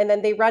Crane, and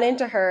then they run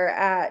into her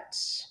at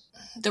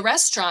the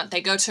restaurant.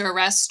 They go to a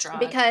restaurant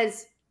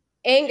because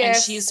Angus, and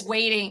she's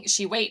waiting.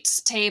 She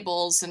waits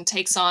tables and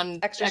takes on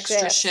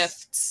extra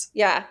shifts.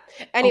 Yeah.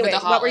 Anyway,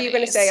 what were you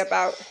going to say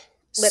about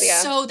Lydia?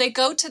 So they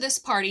go to this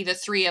party. The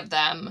three of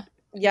them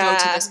go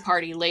to this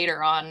party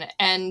later on,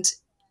 and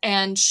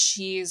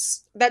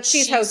she's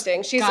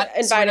hosting. She's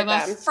invited sort of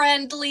them. A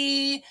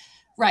friendly.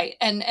 Right.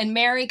 And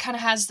Mary kind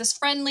of has this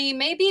friendly,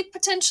 maybe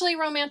potentially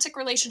romantic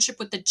relationship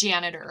with the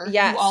janitor,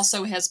 who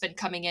also has been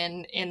coming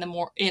in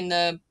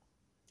the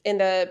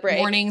break.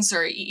 Mornings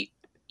or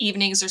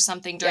evenings or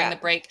something during the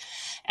break.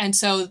 And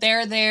so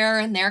they're there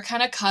and they're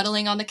kind of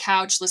cuddling on the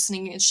couch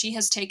listening, and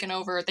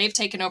they've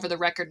taken over the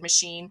record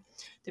machine,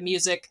 the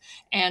music,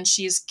 and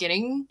she's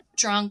getting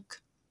drunk.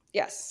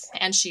 Yes.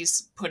 And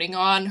she's putting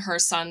on her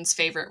son's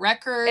favorite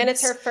records. And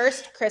it's her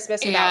first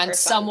Christmas without her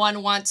son.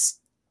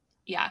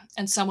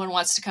 Someone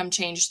wants to come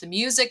change the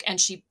music,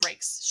 and she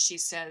breaks. She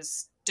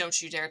says,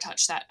 don't you dare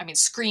touch that. I mean,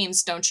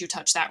 screams, don't you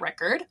touch that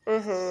record.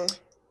 Mm-hmm.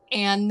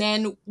 And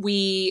then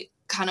we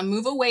kind of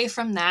move away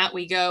from that.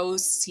 We go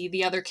see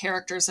the other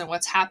characters and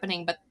what's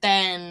happening. But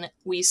then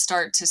we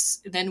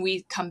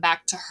come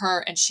back to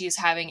her, and she's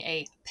having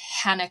a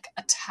panic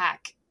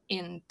attack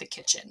in the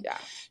kitchen. Yeah.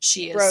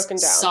 She is broken down,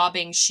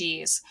 sobbing.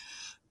 She's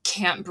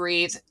can't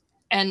breathe.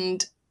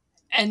 And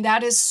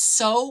that is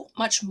so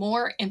much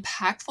more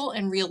impactful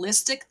and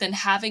realistic than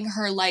having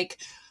her like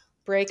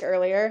break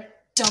earlier,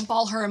 dump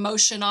all her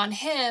emotion on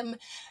him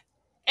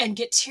and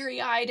get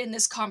teary-eyed in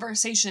this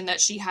conversation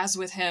that she has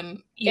with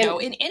him,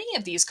 in any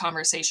of these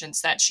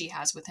conversations that she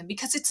has with him,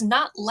 because it's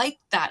not like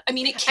that. I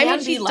mean, it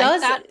can be like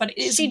that, but it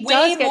is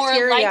way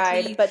more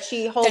likely but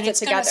she holds it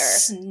together.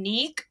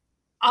 Sneak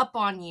up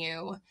on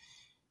you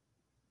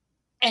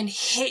and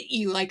hit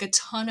you like a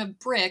ton of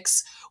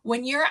bricks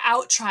when you're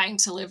out trying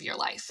to live your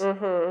life.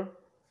 Mm-hmm.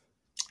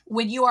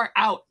 When you are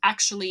out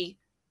actually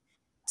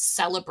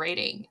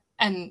celebrating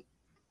and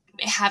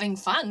having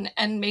fun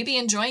and maybe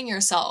enjoying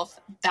yourself,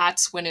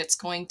 that's when it's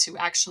going to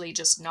actually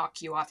just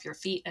knock you off your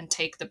feet and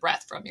take the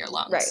breath from your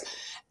lungs. Right.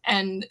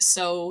 And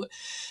so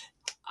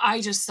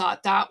I just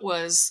thought that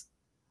was,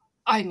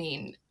 a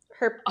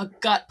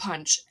gut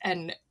punch,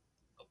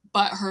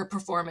 but her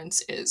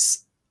performance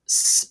is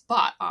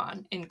spot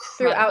on,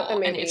 incredible. Throughout the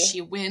movie. And if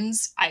she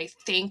wins, I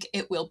think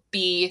it will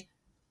be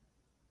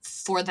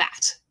for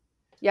that.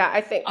 Yeah,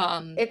 I think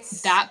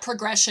it's that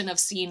progression of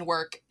scene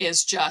work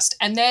is just,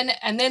 and then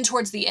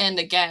towards the end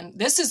again,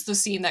 this is the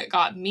scene that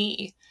got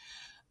me.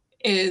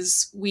 I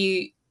was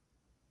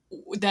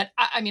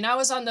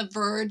on the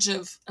verge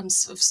of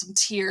some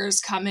tears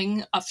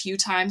coming a few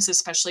times,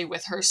 especially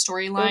with her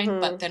storyline. Mm-hmm.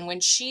 But then when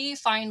she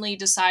finally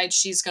decides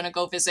she's going to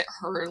go visit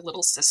her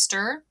little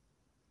sister,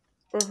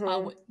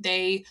 mm-hmm.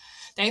 They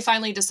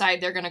finally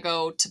decide they're going to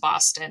go to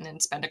Boston and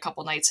spend a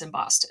couple nights in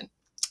Boston.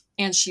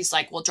 And she's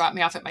like, well, drop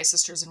me off at my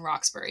sister's in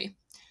Roxbury.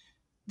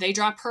 They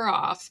drop her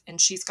off, and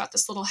she's got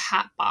this little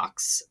hat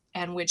box.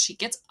 And when she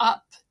gets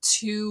up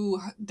to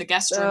the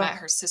guest room at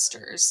her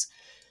sister's,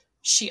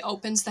 she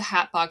opens the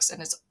hat box,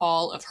 and it's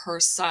all of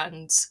her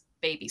son's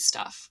baby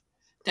stuff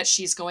that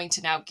she's going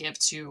to now give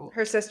to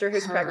her sister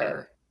who's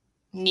pregnant,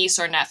 niece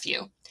or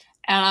nephew.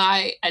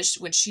 And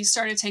when she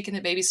started taking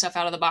the baby stuff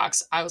out of the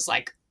box, I was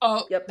like,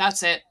 oh, yep,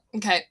 that's it.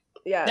 Okay.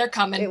 Yeah. They're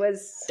coming.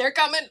 They're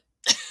coming.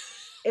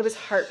 It was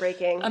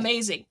heartbreaking.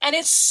 Amazing. And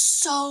it's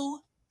so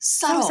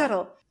subtle. So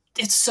subtle.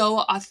 It's so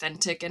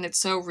authentic and it's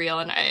so real.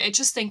 And I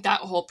just think that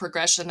whole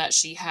progression that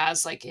she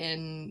has, like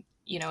in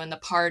the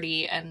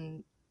party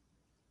and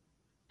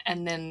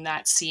then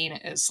that scene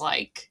is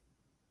like,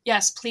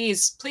 yes,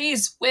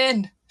 please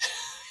win.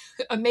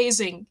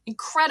 Amazing.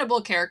 Incredible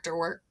character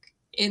work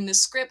in the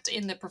script,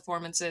 in the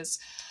performances.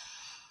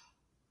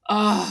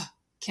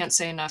 Can't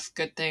say enough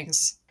good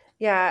things.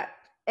 Yeah.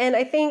 And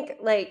I think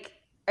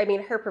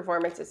her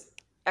performance is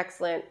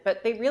excellent,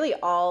 but they really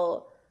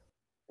all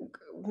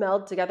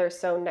meld together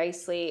so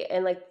nicely,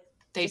 and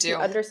they do. The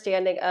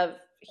understanding of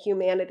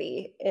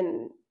humanity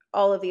in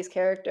all of these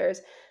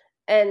characters.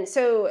 And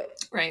so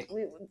right,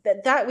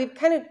 we've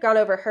kind of gone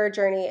over her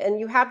journey, and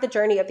you have the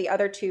journey of the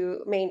other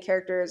two main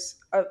characters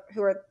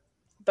who are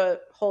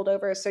the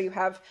holdovers. So you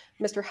have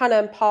Mr.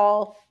 Hunnam,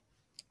 Paul,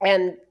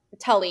 and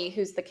Tully,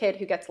 who's the kid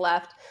who gets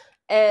left.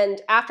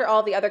 And after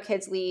all the other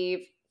kids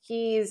leave,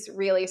 he's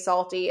really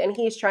salty and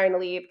he's trying to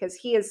leave because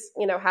he has,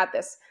 had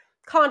this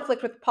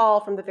conflict with Paul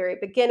from the very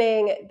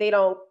beginning. They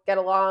don't get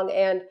along.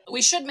 And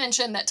we should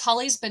mention that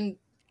Tully's been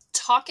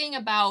talking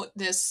about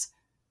this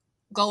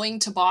going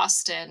to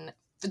Boston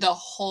for the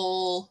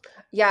whole...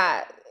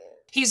 Yeah.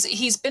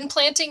 He's been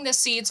planting the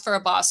seeds for a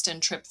Boston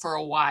trip for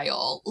a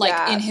while.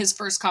 In his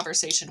first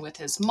conversation with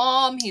his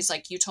mom, he's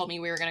like, you told me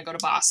we were going to go to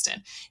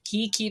Boston.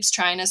 He keeps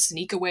trying to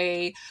sneak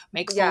away,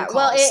 make phone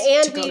calls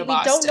to go to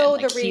Boston.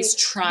 Don't know he's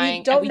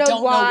trying. We don't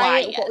know why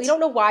yet. We don't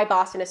know why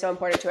Boston is so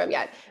important to him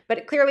yet.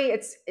 But clearly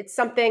it's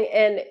something,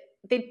 and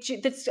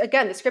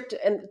the script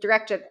and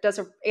director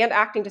and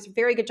acting does a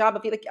very good job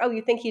of being like, oh,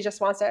 you think he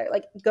just wants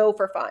to go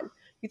for fun.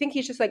 You think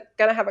he's just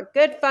gonna have a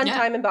good fun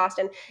time in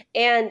Boston.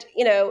 And,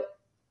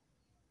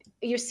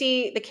 you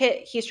see the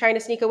kid, he's trying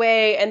to sneak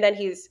away, and then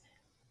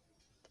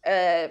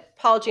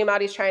Paul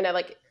Giamatti's trying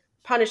to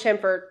punish him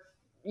for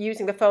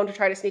using the phone to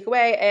try to sneak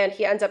away, and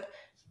he ends up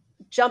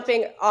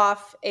jumping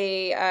off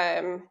a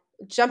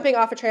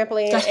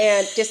trampoline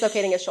and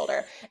dislocating his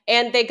shoulder.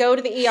 And they go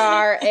to the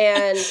ER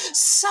and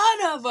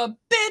son of a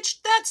bitch,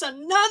 that's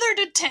another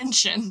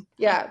detention.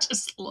 Yeah. I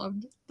just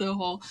loved the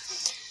whole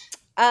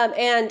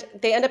and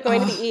they end up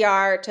going to the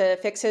ER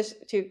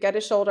to get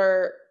his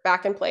shoulder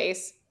back in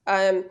place.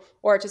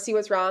 Or to see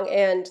what's wrong,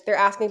 and they're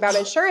asking about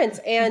insurance.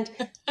 And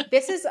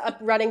this is a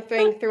running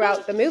thing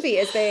throughout the movie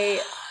is they,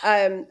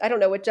 I don't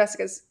know what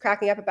Jessica's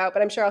cracking up about,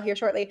 but I'm sure I'll hear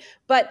shortly,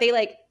 but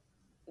they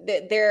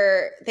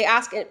they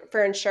ask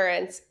for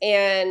insurance.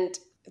 And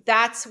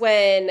that's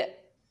when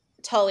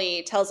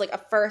Tully tells a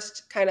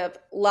first kind of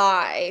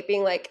lie,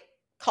 being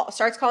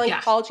starts calling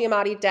Paul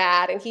Giamatti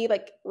dad, and he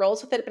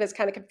rolls with it, but is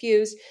kind of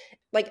confused.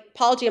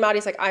 Paul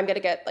Giamatti's I'm going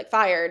to get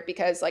fired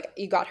because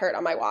you got hurt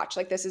on my watch.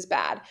 This is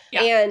bad.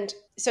 Yeah. And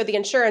so the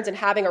insurance and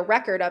having a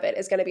record of it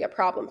is going to be a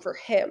problem for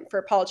him,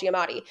 for Paul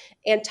Giamatti.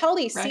 And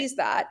Tully sees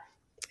that.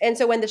 And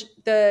so when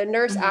the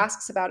nurse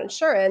asks about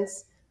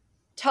insurance,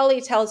 Tully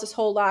tells this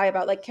whole lie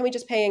about can we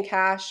just pay in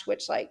cash,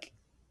 which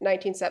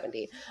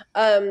 1970.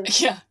 Can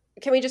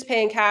we just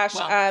pay in cash?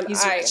 Well,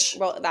 he's rich.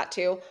 Well, that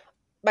too.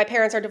 My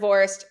parents are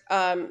divorced.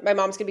 My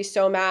mom's going to be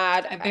so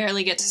mad. I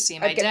barely get to see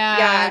my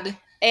dad. Yeah.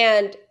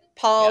 And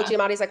Paul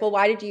Giamatti's well,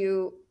 why did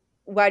you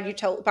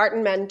tell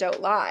Barton men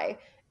don't lie?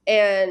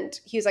 And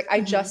he's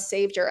I just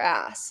saved your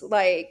ass.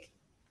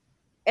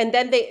 And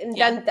then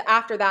then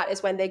after that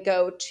is when they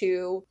go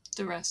to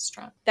the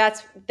restaurant.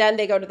 Then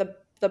they go to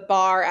the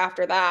bar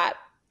after that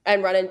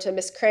and run into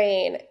Miss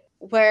Crane,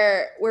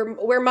 where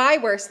my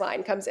worst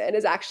line comes in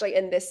is actually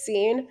in this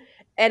scene.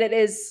 And it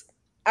is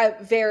a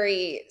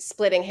very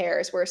splitting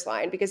hairs worst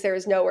line because there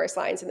is no worse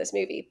lines in this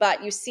movie.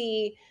 But you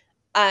see,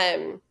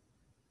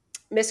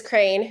 Miss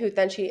Crane, who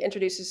then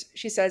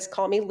she says,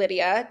 call me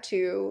Lydia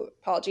to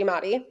Paul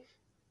Giamatti.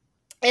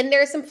 And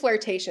there's some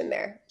flirtation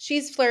there.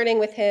 She's flirting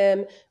with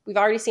him. We've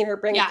already seen her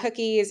bring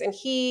cookies, and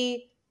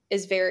he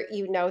is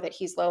that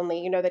he's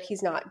lonely. That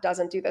he's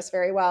doesn't do this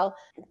very well.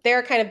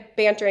 They're kind of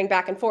bantering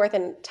back and forth,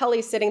 and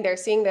Tully's sitting there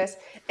seeing this.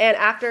 And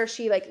after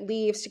she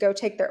leaves to go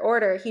take their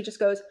order, he just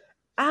goes,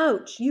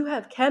 ouch, you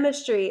have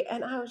chemistry.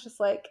 And I was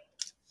just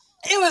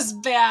it was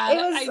bad.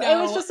 It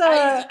was just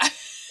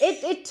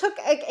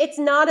it's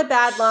not a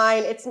bad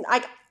line. It's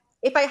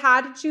if I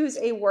had to choose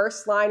a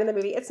worse line in the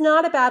movie, it's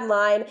not a bad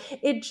line.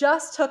 It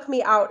just took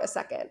me out a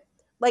second.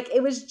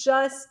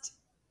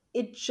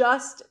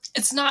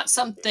 It's not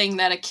something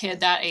that a kid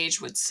that age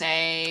would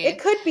say. It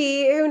could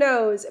be, who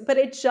knows? But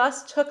it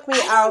just took me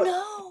out.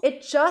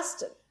 It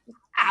just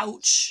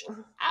ouch.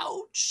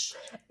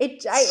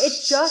 It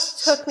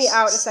just took me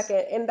out a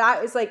second, and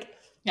that is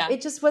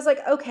it just was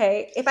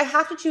okay, if I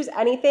have to choose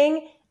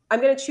anything, I'm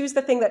going to choose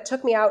the thing that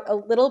took me out a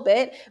little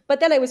bit. But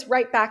then I was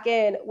right back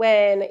in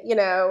when,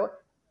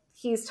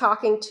 he's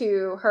talking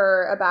to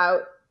her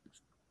about,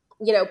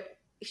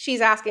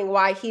 she's asking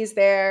why he's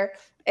there.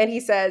 And he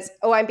says,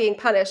 oh, I'm being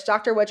punished.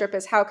 Dr. Woodruff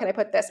is, how can I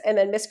put this? And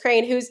then Miss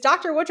Crane, who's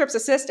Dr. Woodruff's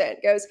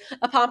assistant, goes,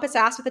 a pompous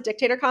ass with a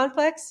dictator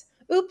complex?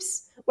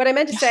 Oops. What I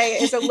meant to say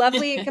is a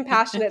lovely,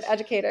 compassionate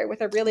educator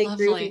with a really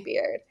groovy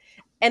beard.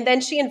 And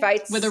then she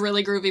invites... With a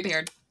really groovy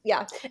beard.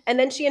 Yeah. And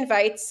then she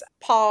invites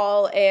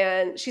Paul,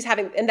 and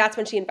that's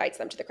when she invites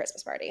them to the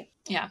Christmas party.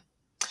 Yeah.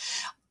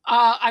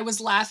 I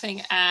was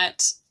laughing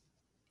at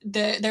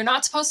they're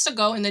not supposed to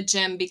go in the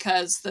gym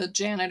because the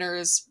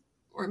janitors,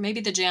 or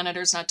maybe the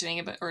janitor's not doing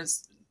it,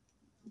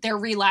 they're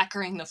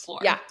re-lacquering the floor.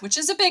 Yeah. Which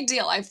is a big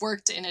deal. I've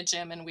worked in a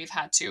gym and we've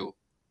had to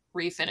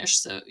refinish.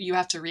 So you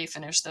have to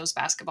refinish those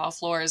basketball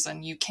floors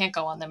and you can't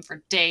go on them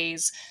for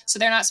days. So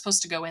they're not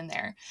supposed to go in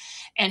there.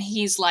 And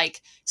he's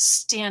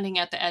standing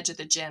at the edge of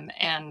the gym,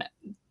 and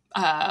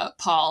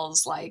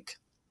Paul's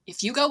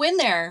if you go in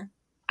there,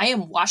 I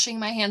am washing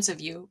my hands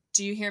of you.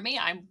 Do you hear me?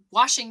 I'm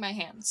washing my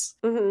hands.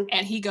 Mm-hmm.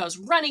 And he goes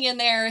running in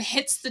there,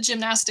 hits the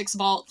gymnastics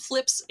vault,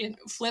 flips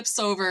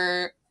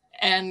over,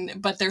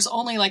 but there's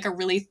only like a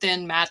really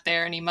thin mat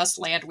there, and he must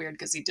land weird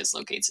because he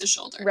dislocates his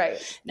shoulder.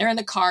 Right. They're in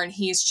the car, and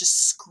he's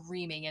just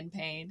screaming in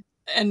pain.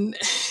 And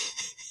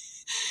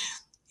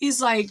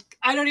he's like,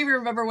 I don't even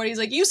remember what he's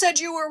like. You said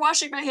you were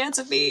washing my hands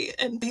of me.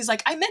 And he's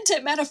like, I meant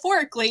it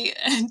metaphorically.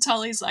 And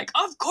Tully's like,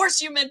 of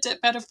course you meant it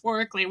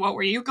metaphorically. What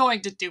were you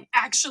going to do?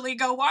 Actually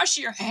go wash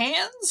your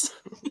hands?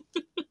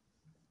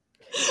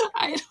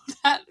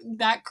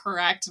 That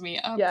cracked me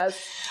up.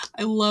 Yes.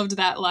 I loved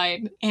that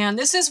line. And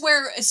this is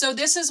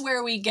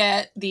where we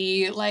get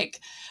the, like,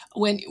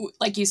 when,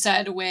 like you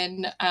said,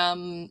 when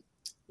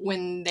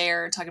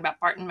they're talking about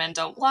Barton men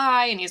don't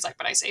lie, and he's like,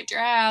 but I saved your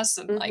ass.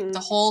 And like the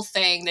whole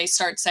thing, they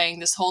start saying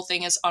this whole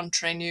thing is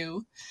Entre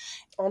Nous.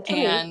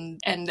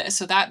 And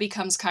so that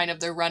becomes kind of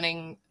the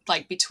running,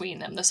 like, between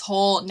them. This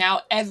whole,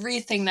 now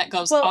everything that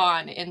goes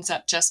on ends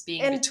up just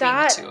being between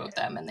the two of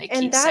them. And they keep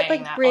saying that.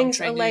 And that brings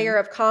a layer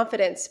of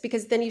confidence,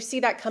 because then you see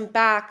that come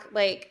back,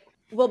 like,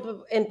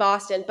 well, in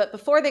Boston, but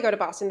before they go to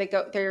Boston,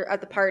 they're at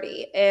the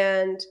party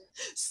and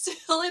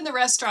still in the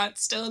restaurant.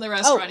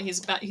 He's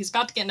about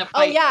to get in a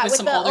fight with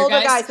some the older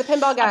guys, the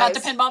pinball guys, about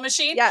the pinball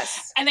machine.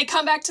 Yes. And they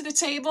come back to the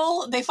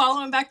table. They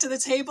follow him back to the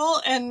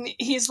table, and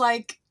he's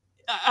like,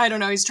 I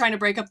don't know. He's trying to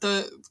break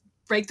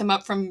them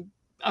up from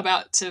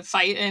about to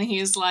fight. And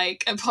he's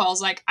like, and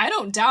Paul's like, I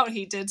don't doubt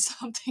he did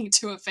something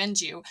to offend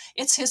you.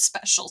 It's his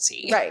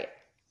specialty. Right.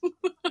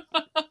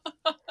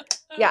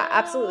 Yeah,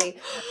 absolutely.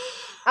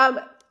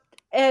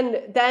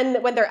 And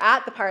then when they're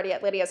at the party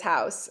at Lydia's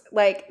house,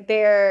 like,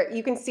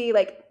 you can see,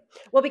 like,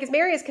 well, because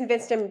Mary has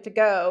convinced him to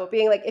go,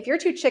 being like, if you're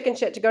too chicken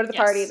shit to go to the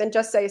party, then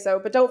just say so,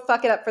 but don't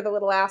fuck it up for the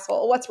little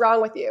asshole. What's wrong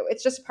with you?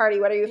 It's just a party.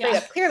 What are you afraid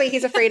of? Clearly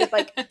he's afraid of,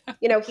 like,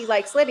 he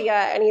likes Lydia,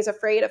 and he's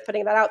afraid of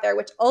putting that out there,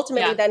 which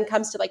ultimately then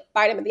comes to, like,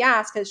 bite him in the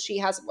ass because she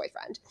has a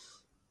boyfriend.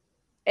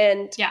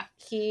 And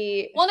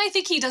and I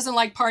think he doesn't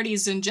like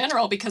parties in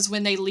general, because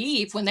when they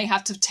leave, when they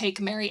have to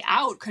take Mary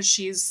out because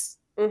she's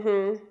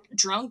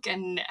drunk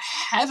and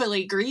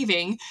heavily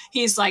grieving,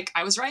 he's like,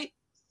 I was right.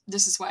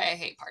 This is why I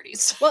hate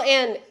parties. Well,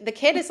 and the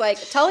kid is like,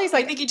 Tully's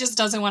like, I think he just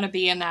doesn't want to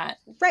be in that.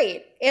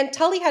 Right. And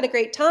Tully had a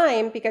great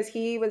time because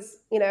he was,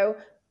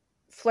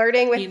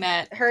 flirting with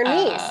her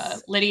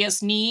niece,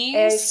 Lydia's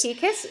niece,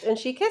 and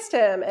she kissed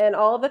him and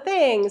all the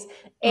things.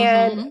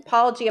 And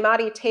Paul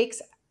Giamatti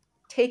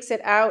takes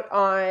it out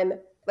on,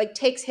 like,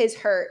 takes his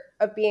hurt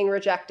of being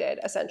rejected,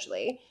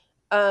 essentially,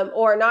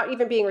 or not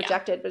even being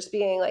rejected, but just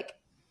being like,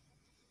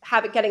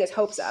 getting his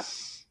hopes up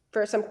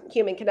for some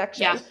human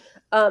connection.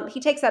 He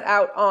takes that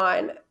out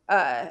on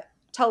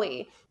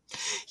Tully.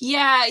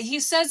 Yeah, he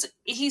says,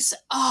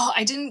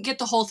 I didn't get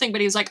the whole thing, but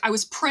he was like, I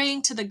was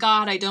praying to the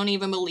God I don't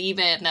even believe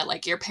in, that,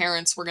 like, your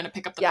parents were going to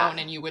pick up the phone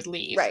and you would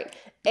leave. Right.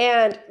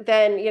 And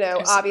then,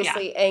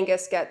 obviously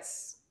Angus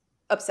gets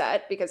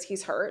upset because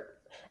he's hurt.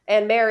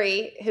 And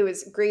Mary, who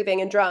is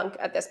grieving and drunk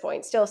at this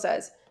point, still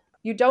says,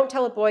 you don't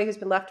tell a boy who's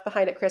been left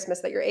behind at Christmas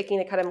that you're aching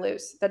to cut him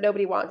loose, that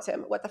nobody wants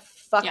him. What the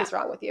fuck is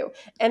wrong with you?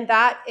 And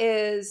that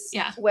is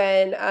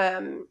when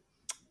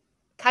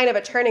kind of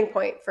a turning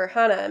point for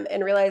Hunnam,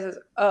 and realizes,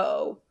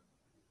 oh,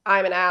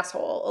 I'm an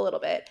asshole a little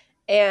bit.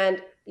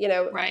 And,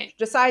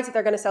 decides that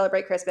they're going to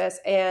celebrate Christmas.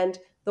 And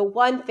the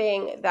one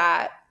thing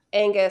that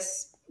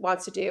Angus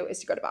wants to do is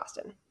to go to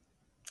Boston.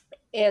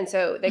 And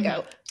so they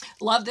go.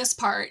 Love this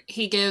part.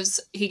 He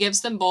gives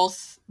them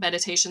both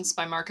Meditations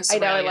by Marcus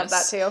Aurelius. I know, I love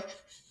that too.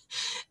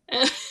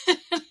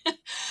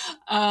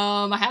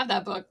 I have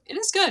that book. It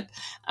is good.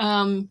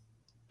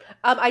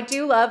 I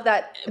do love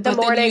that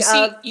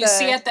you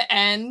see at the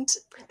end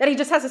that he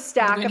just has a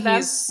stack of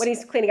them when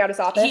he's cleaning out his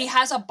office. He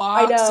has a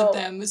box of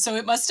them, so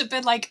it must have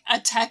been like a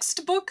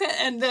textbook,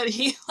 and that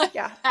he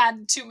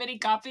had too many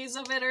copies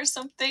of it or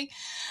something.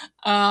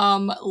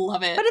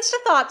 Love it. But it's the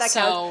thought that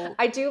counts.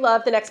 I do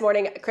love the next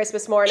morning,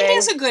 Christmas morning. It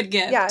is a good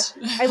gift. Yeah,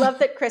 I love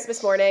that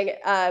Christmas morning.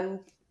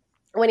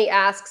 When he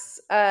asks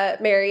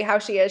Mary how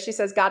she is, she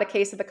says, got a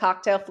case of the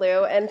cocktail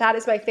flu. And that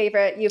is my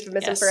favorite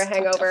euphemism for a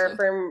hangover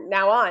from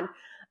now on.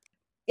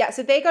 Yeah,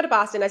 so they go to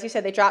Boston. As you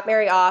said, they drop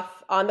Mary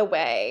off on the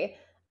way.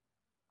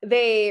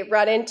 They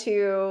run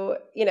into,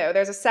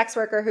 there's a sex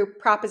worker who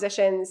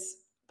propositions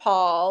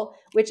Paul,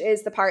 which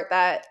is the part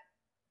that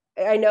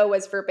I know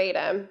was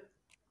verbatim.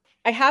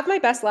 I have my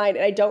best line,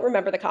 and I don't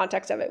remember the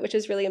context of it, which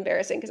is really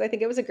embarrassing because I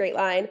think it was a great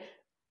line.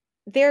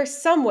 They're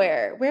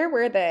somewhere. Where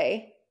were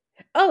they?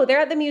 Oh, they're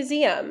at the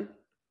museum.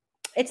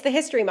 It's the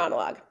history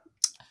monologue.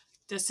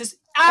 This is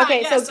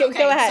okay. Yes, so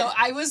go ahead. So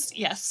I was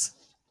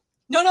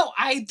No.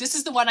 This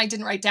is the one I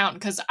didn't write down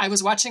because I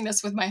was watching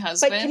this with my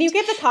husband. But can you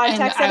give the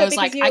context of it? I was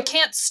like, I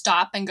can't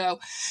stop and go.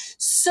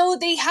 So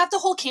they have the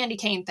whole candy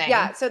cane thing.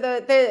 Yeah. So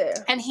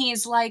the and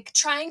he's like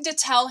trying to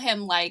tell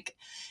him like.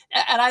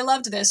 And I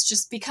loved this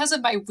just because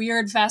of my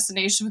weird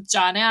fascination with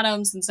John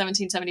Adams in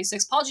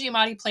 1776. Paul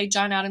Giamatti played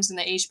John Adams in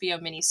the HBO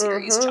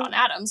miniseries John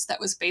Adams that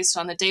was based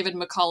on the David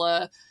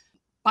McCullough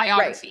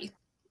biography,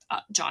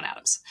 John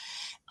Adams.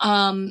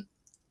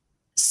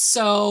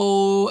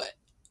 So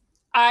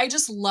I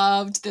just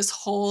loved this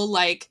whole,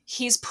 like,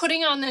 he's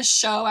putting on this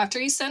show after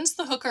he sends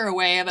the hooker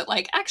away that,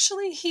 like,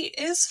 actually he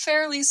is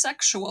fairly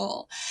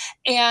sexual.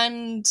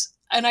 And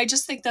I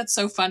just think that's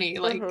so funny.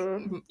 Like,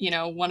 you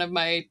know, one of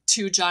my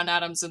two John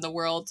Adams in the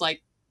world,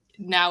 like,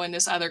 now in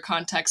this other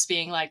context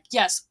being like,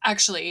 yes,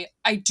 actually,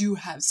 I do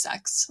have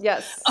sex.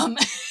 Yes.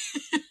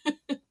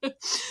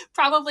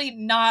 Probably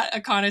not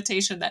a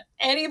connotation that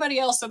anybody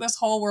else in this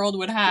whole world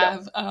would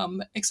have,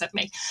 except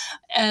me.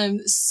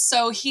 And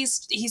so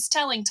he's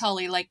telling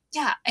Tully, like,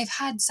 yeah, I've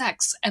had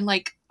sex, and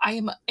like,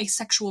 I'm a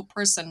sexual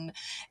person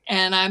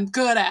and I'm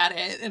good at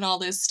it and all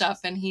this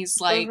stuff. And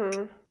he's like,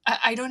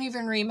 I don't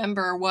even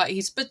remember what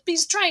but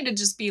he's trying to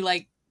just be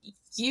like,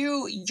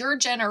 your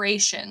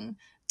generation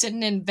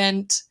didn't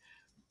invent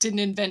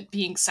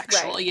being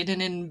sexual. Right. You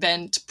didn't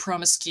invent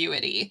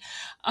promiscuity.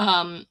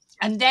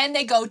 And then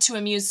they go to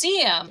a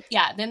museum.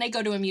 Yeah, then they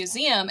go to a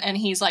museum, and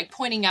he's like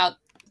pointing out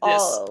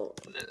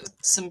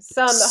some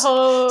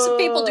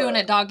people doing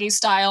it doggy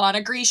style on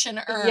a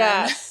Grecian urn.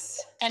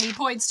 Yes. And he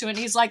points to it, and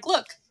he's like,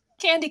 "Look,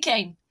 candy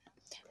cane."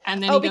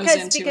 And then he goes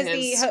into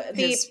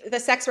the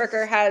sex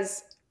worker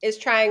is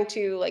trying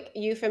to like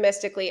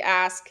euphemistically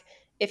ask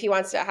if he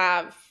wants to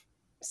have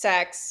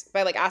sex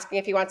by like asking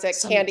if he wants a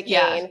candy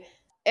cane,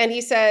 and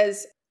he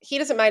says he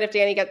doesn't mind if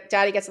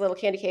daddy gets a little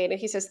candy cane, and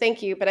he says,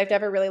 "Thank you, but I've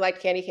never really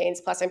liked candy canes,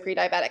 plus I'm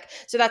pre-diabetic."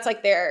 So that's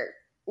like their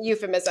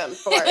euphemism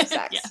for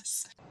sex.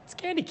 Yes. It's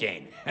candy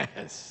cane.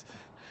 Yes.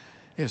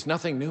 There's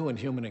nothing new in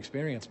human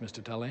experience,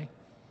 Mr. Tully.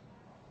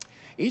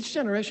 Each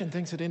generation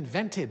thinks it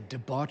invented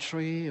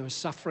debauchery or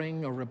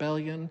suffering or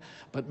rebellion,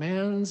 but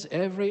man's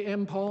every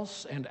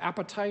impulse and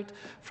appetite,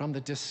 from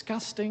the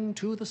disgusting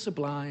to the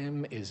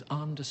sublime, is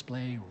on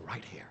display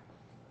right here,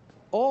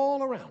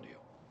 all around you.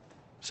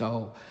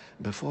 So,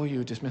 before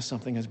you dismiss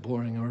something as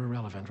boring or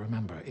irrelevant,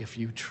 remember, if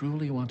you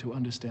truly want to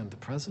understand the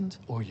present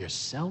or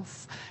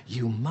yourself,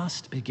 you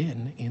must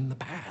begin in the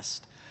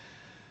past.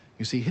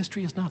 You see,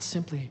 history is not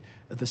simply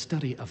the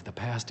study of the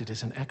past, it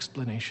is an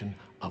explanation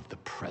of the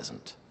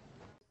present.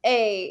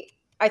 A,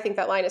 I think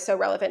that line is so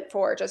relevant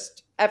for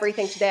just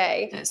everything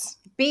today. Yes.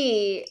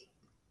 B,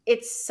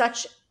 it's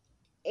such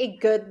a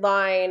good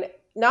line,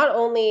 not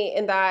only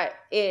in that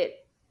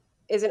it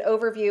is an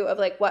overview of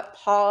like what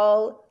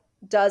Paul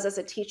does as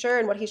a teacher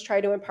and what he's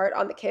trying to impart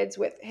on the kids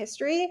with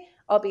history,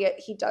 albeit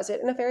he does it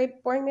in a very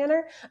boring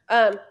manner.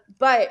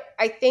 But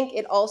I think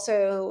it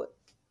also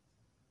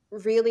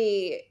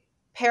really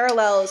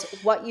parallels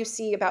what you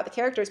see about the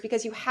characters,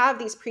 because you have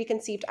these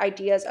preconceived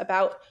ideas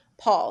about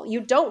Paul.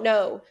 You don't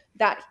know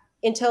that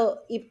until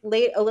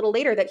a little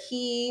later that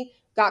he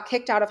got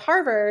kicked out of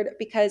Harvard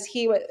because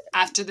he was...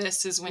 After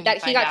this is when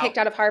he got kicked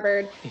out of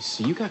Harvard. Hey,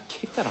 so you got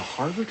kicked out of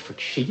Harvard for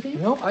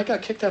cheating? No, I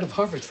got kicked out of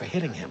Harvard for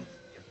hitting him.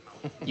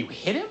 You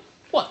hit him?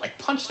 What, like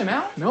punched him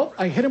out? Nope,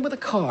 I hit him with a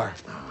car.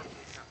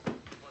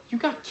 You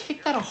got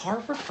kicked out of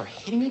Harvard for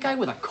hitting a guy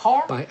with a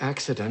car? By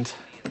accident.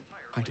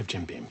 Pint of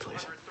Jim Beam,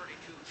 please.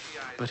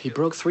 But he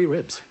broke 3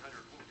 ribs,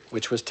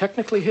 which was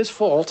technically his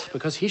fault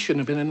because he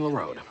shouldn't have been in the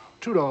road.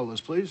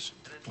 $2, please.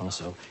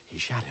 Also, he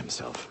shot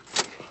himself,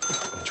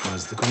 which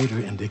was the greater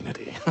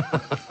indignity.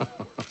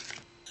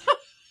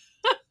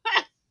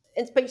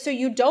 But so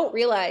you don't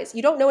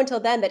know until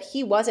then that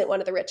he wasn't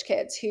one of the rich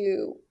kids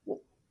who...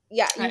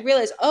 Yeah, you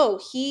realize,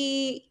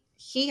 he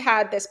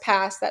had this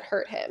past that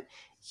hurt him.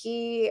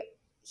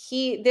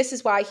 This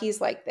is why he's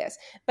like this.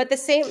 But the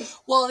same.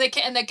 Well, the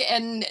kid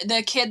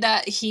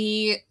that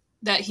he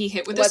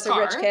hit with his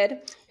car was a rich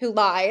kid who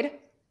lied.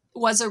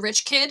 Was a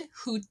rich kid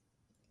who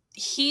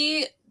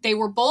they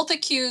were both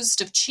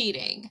accused of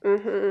cheating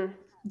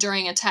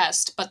during a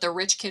test, but the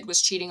rich kid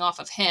was cheating off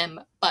of him.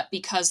 But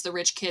because the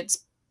rich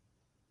kid's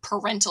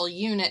parental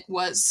unit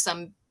was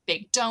some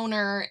big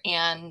donor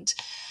and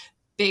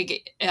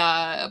big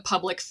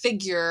public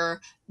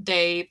figure,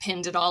 they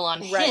pinned it all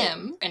on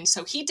him. And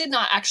so he did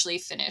not actually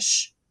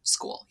finish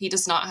school. He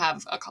does not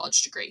have a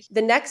college degree.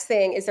 The next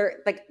thing is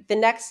they're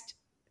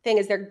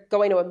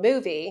going to a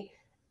movie,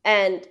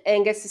 and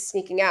Angus is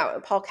sneaking out,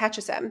 and Paul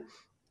catches him.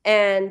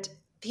 And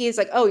he's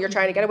like, "Oh, you're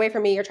trying to get away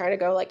from me. You're trying to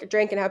go like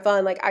drink and have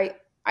fun. Like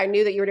I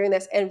knew that you were doing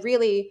this." And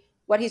really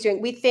what he's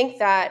doing, we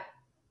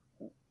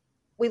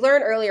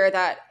learned earlier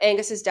that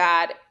Angus's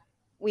dad,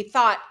 we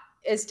thought,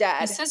 is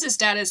dead. He says his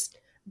dad is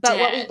But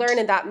dead. what we learn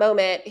in that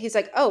moment, he's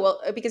like, "Oh,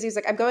 well," because he's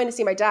like, "I'm going to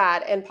see my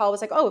dad." And Paul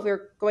was like, "Oh, if we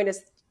were going to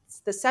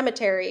the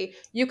cemetery,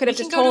 you could have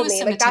just told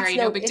me." Like, that's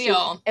no big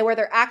deal. And where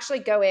they're actually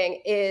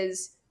going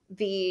is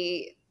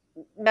the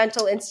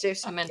mental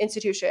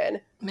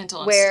institution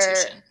where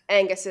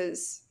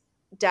Angus's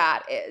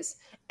dad is.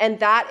 And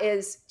that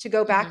is, to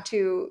go back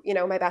to,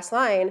 my best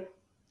line,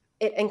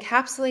 it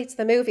encapsulates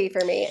the movie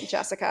for me,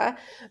 Jessica,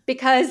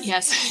 because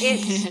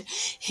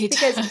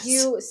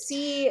you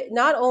see,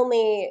 not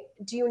only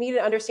do you need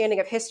an understanding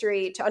of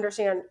history to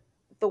understand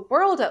the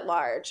world at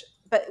large,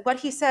 but what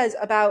he says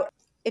about,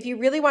 if you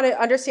really want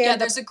to understand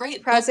there's a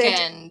great present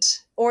bookend.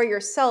 Or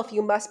yourself,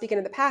 you must begin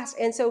in the past.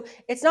 And so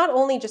it's not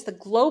only just the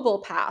global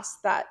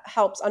past that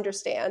helps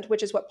understand,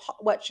 which is what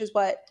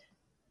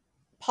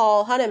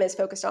Paul Hunnam is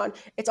focused on,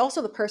 it's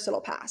also the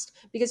personal past,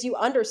 because you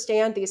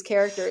understand these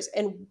characters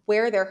and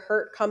where their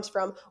hurt comes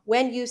from.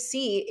 When you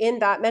see in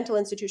that mental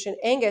institution,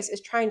 Angus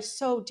is trying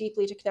so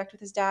deeply to connect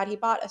with his dad. He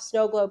bought a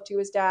snow globe to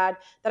his dad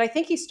that I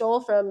think he stole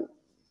from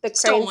the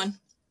Stole Cranes, one.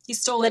 He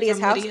stole Lydia's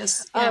it from house.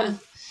 Lydia's. Yeah.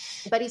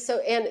 But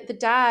and the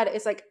dad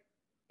is like,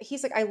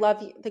 he's like, I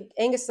love you.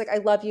 Angus is like, I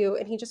love you.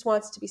 And he just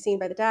wants to be seen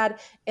by the dad.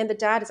 And the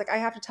dad is like, I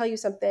have to tell you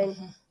something.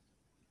 Mm-hmm.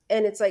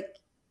 And it's like,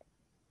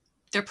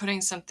 they're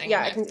putting something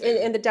yeah, in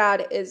it. and the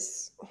dad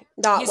is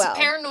not He's well. a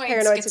paranoid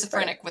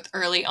schizophrenic with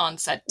early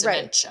onset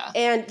dementia. Right.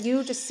 And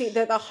you just see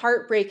the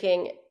heartbreak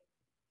in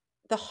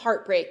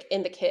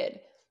the kid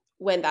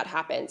when that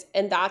happens.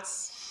 And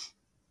that's,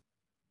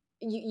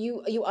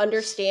 you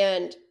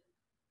understand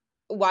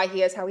why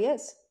he is how he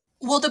is.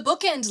 Well, the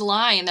bookend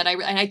line that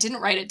I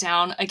didn't write it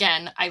down.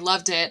 Again, I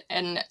loved it,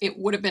 and it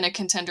would have been a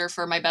contender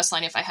for my best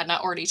line if I had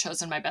not already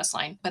chosen my best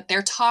line. But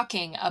they're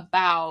talking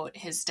about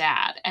his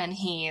dad, and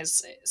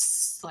he's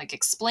like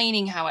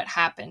explaining how it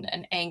happened.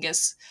 And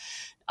Angus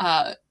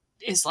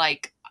is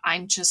like,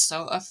 I'm just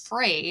so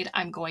afraid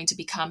I'm going to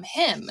become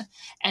him.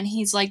 And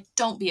he's like,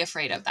 don't be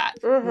afraid of that.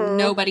 Mm-hmm.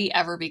 Nobody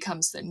ever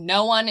becomes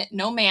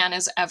no man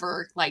is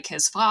ever like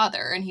his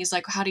father. And he's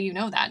like, how do you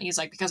know that? And he's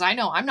like, because I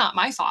know I'm not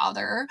my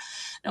father,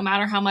 no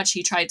matter how much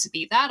he tried to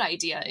beat that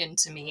idea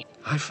into me.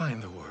 I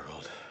find the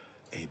world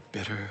a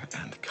bitter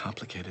and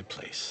complicated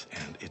place,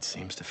 and it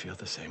seems to feel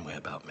the same way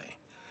about me.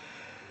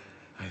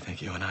 I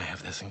think you and I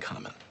have this in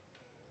common.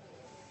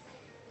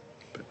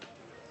 But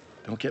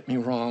don't get me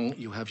wrong,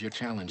 you have your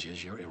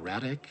challenges. You're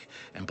erratic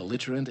and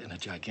belligerent and a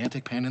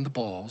gigantic pain in the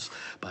balls,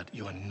 but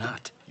you're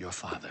not your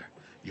father.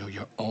 You're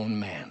your own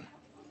man.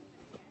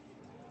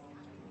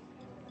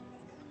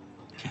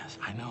 Yes,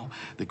 I know.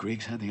 The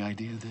Greeks had the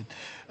idea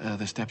that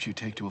the steps you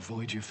take to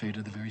avoid your fate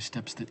are the very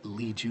steps that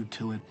lead you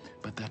to it,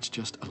 but that's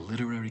just a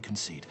literary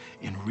conceit.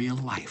 In real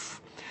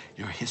life,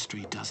 your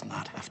history does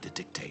not have to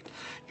dictate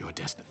your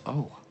destiny.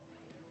 Oh,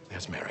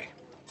 there's Mary.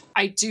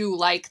 I do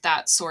like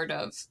that sort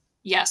of,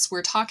 yes,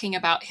 we're talking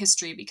about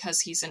history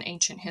because he's an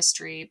ancient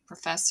history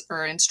professor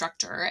or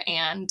instructor,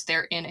 and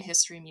they're in a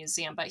history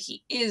museum, but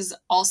he is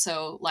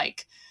also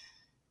like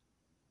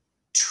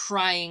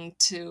trying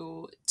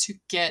to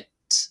get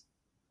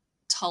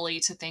Tully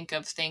to think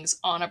of things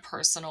on a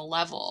personal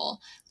level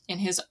in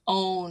his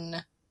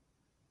own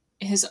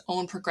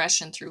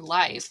progression through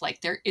life.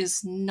 Like there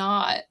is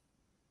not,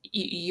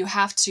 you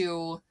have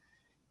to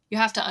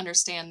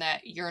understand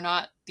that you're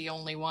not the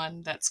only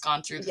one that's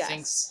gone through the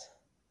things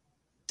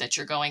that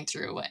you're going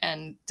through.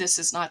 And this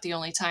is not the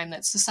only time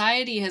that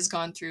society has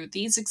gone through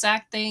these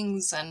exact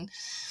things. And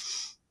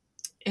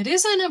it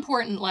is an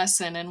important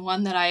lesson, and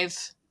one that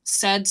I've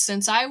said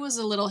since I was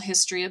a little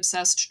history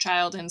obsessed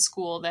child in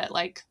school, that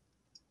like,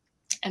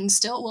 and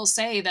still will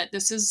say that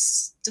this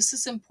is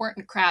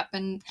important crap.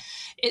 And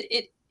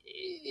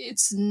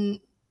it's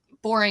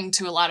boring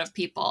to a lot of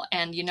people.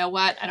 And you know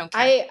what? I don't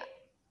care.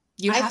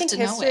 You have to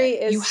know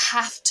it. You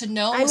have to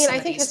know. I mean, I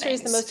think history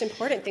is the most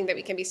important thing that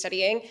we can be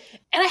studying.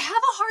 And I have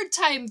a hard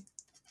time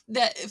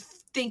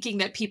thinking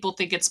that people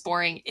think it's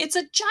boring. It's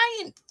a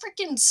giant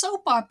freaking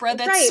soap opera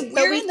that's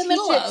we're in the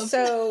middle of.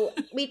 So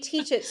we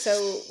teach it,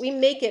 so we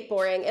make it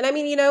boring. And I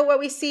mean, you know what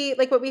we see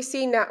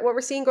now, what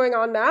we're seeing going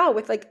on now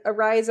with like a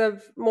rise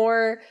of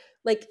more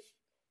like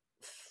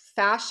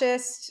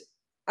fascist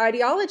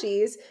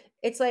ideologies.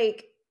 It's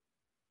like,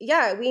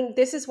 yeah,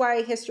 this is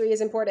why history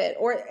is important.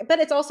 But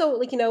it's also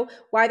like, you know,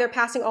 why they're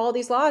passing all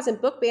these laws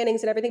and book bannings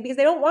and everything, because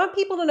they don't want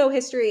people to know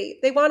history.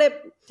 They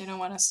don't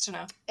want us to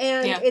know.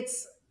 And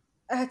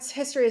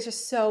history is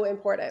just so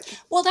important.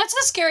 Well, that's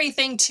the scary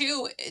thing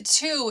too,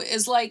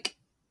 is like,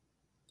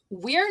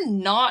 we're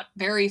not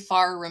very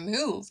far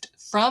removed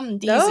from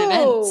these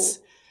events.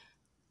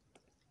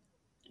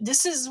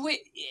 This is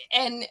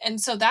and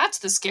so that's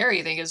the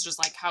scary thing, is just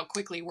like how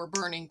quickly we're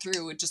burning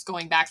through, just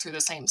going back through the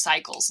same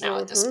cycles now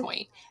at this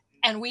point.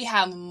 And we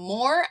have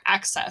more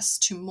access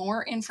to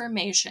more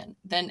information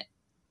than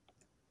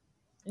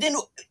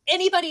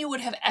anybody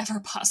would have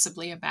ever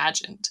possibly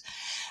imagined.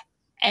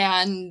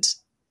 And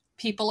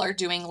people are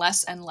doing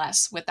less and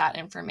less with that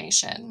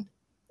information.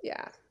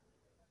 Yeah.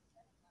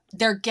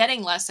 They're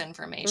getting less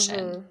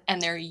information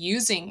and they're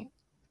using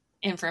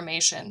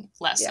information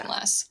less and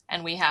less,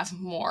 and we have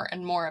more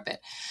and more of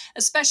it,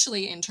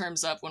 especially in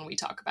terms of when we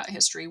talk about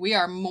history. We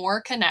are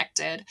more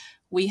connected.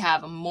 We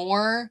have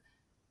more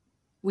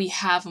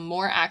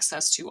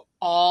access to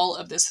all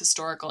of this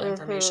historical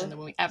information than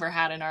we ever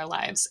had in our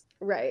lives.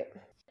 Right.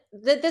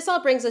 This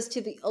all brings us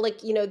to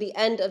the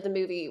end of the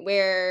movie,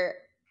 where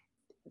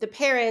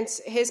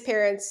his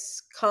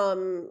parents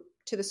come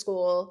to the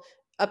school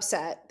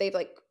upset. They've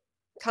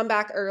come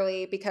back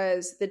early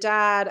because the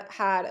dad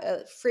had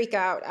a freak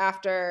out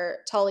after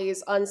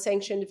Tully's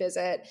unsanctioned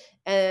visit,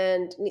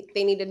 and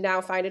they need to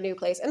now find a new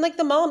place. And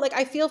the mom,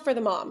 I feel for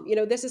the mom,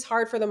 this is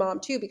hard for the mom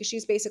too, because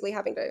she's basically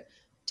having to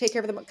take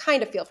care of the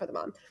kind of feel for the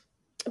mom,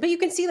 but you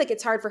can see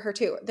it's hard for her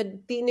too.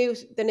 The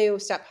new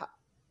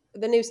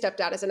The new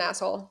stepdad is an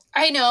asshole.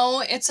 I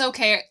know, it's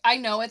okay. I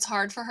know it's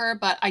hard for her,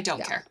 but I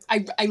don't care.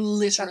 I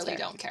literally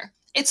don't care.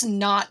 It's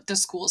not the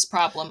school's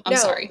problem. I'm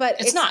sorry.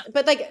 But it's not.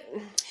 But like,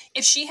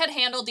 if she had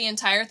handled the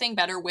entire thing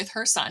better with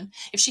her son,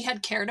 if she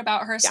had cared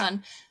about her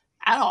son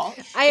at all,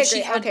 I agree. If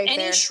she had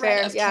any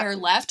shred of care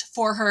left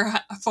for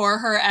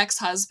her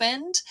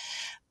ex-husband,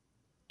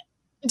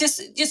 this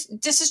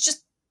is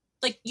just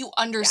like, you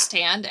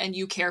understand and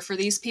you care for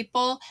these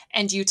people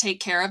and you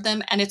take care of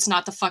them, and it's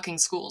not the fucking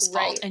school's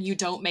fault, and you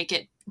don't make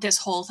it this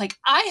whole like,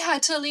 I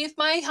had to leave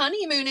my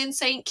honeymoon in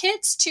St.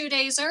 Kitts 2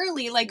 days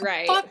early. Like,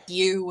 fuck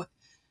you.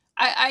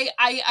 I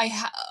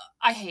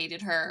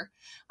hated her.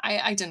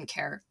 I didn't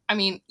care. I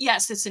mean,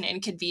 yes, it's an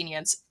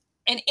inconvenience.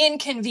 An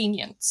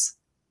inconvenience.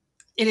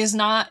 It is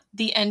not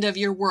the end of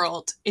your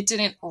world. It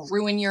didn't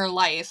ruin your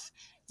life.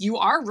 You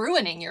are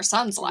ruining your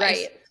son's life.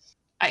 Right.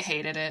 I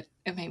hated it.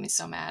 It made me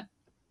so mad.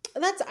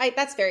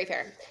 That's very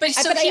fair. But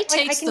he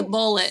takes the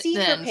bullet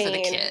then for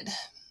the kid,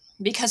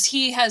 because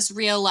he has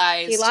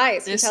realized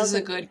this is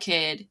a good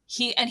kid.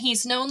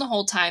 He's known the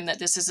whole time that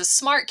this is a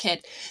smart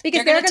kid.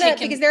 Because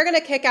they're gonna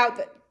kick out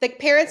the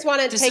parents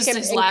want to take him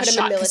and put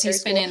him in military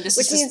school. This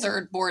is his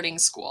third boarding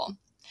school,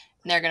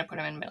 and they're gonna put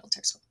him in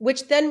military school,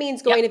 which then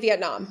means going to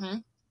Vietnam. Mm-hmm.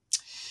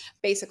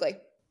 Basically.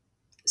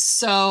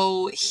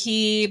 So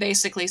he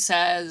basically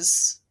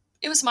says,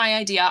 it was my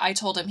idea. I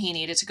told him he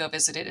needed to go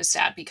visit his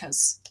dad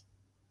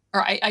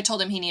I told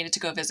him he needed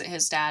to go visit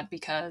his dad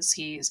because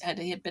he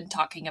had been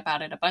talking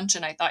about it a bunch,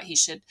 and I thought he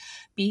should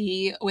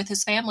be with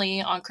his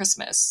family on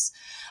Christmas.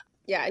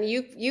 Yeah, and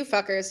you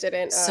fuckers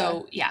didn't.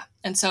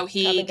 And so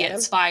he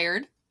gets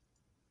fired,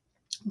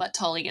 but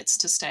Tully gets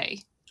to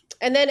stay.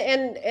 And then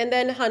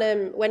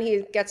Hunnam, when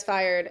he gets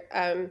fired,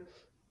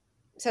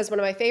 says one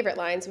of my favorite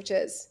lines, which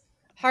is,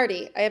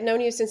 "Hardy, I have known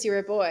you since you were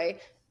a boy,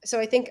 so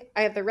I think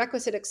I have the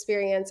requisite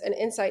experience and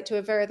insight to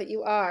aver that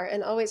you are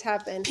and always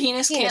have been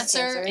penis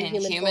cancer in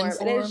human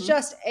form." And it's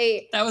just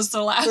that was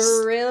the last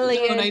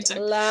brilliant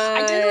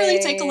line. I didn't really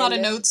take a lot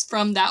of notes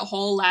from that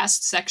whole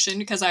last section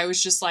because I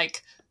was just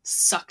like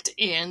sucked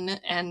in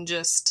and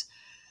just.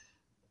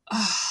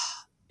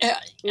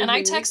 And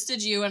I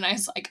texted you and I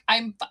was like,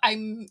 I'm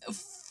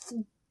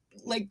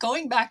like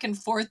going back and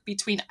forth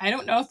between, I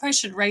don't know if I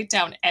should write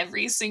down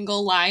every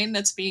single line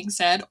that's being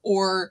said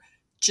or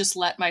just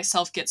let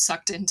myself get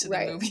sucked into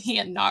the movie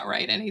and not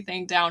write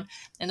anything down.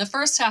 In the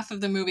first half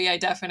of the movie, I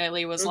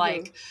definitely was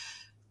like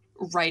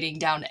writing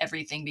down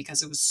everything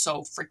because it was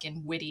so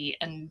freaking witty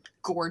and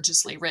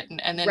gorgeously written.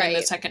 And then in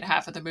the second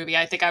half of the movie,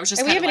 I think I was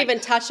just, and we haven't even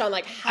touched on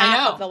like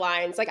half of the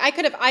lines. Like I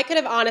could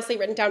have honestly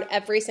written down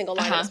every single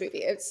line of this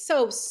movie. It's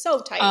so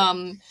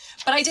tight.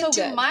 But I didn't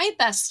do my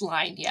best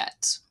line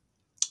yet.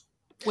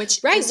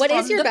 Which what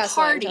is your best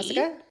line,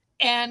 Jessica?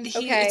 And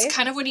it's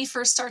kind of when he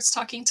first starts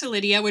talking to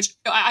Lydia, which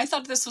I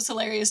thought this was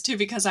hilarious too,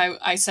 because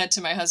I said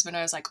to my husband,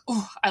 I was like,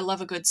 oh, I love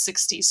a good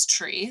 60s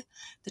tree.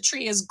 The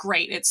tree is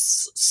great.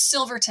 It's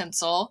silver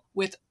tinsel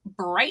with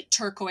bright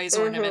turquoise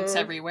ornaments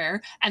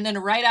everywhere. And then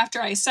right after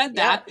I said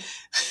that,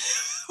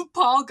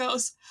 Paul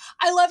goes,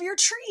 I love your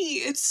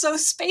tree. It's so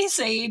space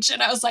age.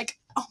 And I was like,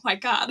 oh my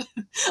God,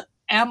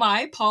 am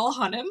I Paul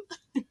Hunnam?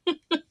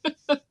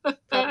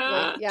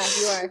 Probably. Yeah,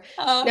 you are.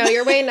 No,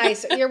 you're way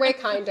nicer. You're way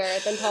kinder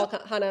than Paul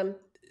Hunnam.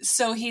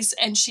 So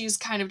she's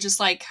kind of just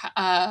like,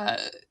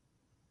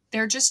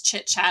 they're just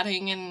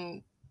chit-chatting,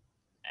 and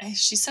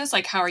she says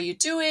like, how are you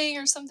doing?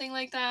 Or something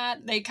like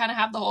that. They kind of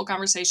have the whole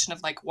conversation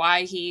of like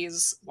why he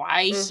was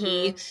the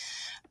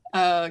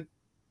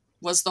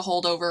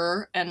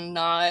holdover and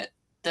not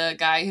the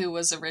guy who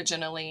was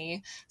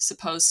originally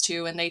supposed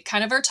to. And they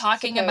kind of are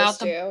talking about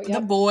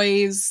the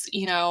boys,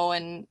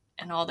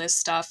 and all this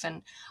stuff.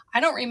 And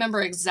I don't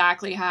remember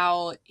exactly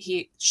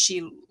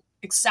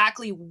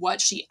exactly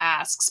what she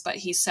asks, but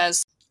he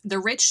says, the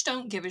rich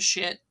don't give a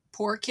shit.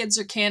 Poor kids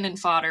are cannon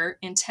fodder.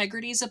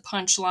 Integrity's a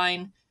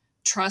punchline.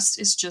 Trust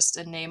is just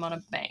a name on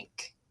a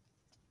bank.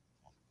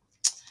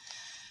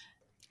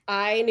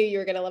 I knew you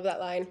were going to love that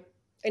line.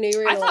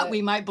 I thought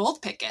we might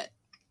both pick it.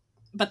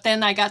 But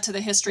then I got to the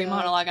history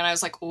monologue and I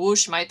was like, oh,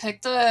 she might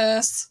pick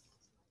this.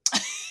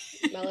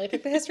 Melanie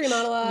picked the history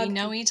monologue. We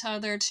know each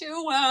other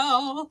too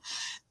well.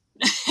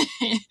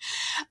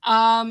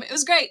 It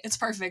was great. It's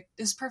perfect.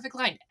 It's a perfect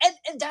line.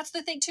 And that's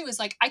the thing too, is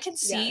like I can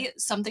see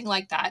something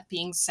like that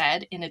being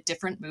said in a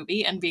different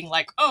movie and being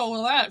like, oh,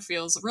 well, that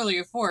feels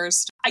really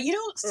forced. You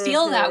don't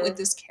feel that with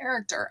this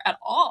character at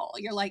all.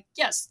 You're like,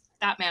 yes,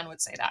 that man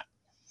would say that.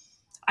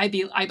 I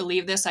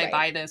believe this. I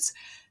buy this.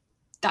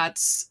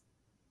 That's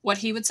what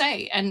he would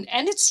say. And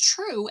it's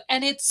true.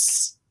 And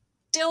it's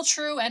still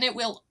true. And it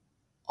will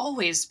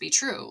always be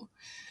true.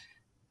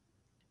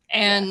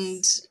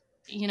 And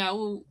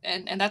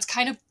and that's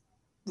kind of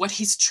what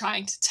he's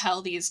trying to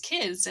tell these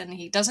kids, and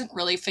he doesn't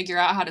really figure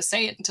out how to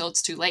say it until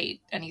it's too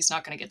late, and he's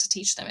not going to get to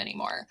teach them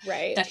anymore.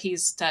 Right.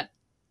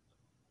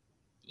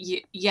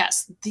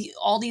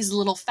 All these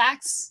little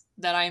facts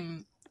that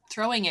I'm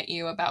throwing at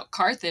you about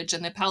Carthage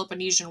and the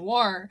Peloponnesian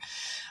War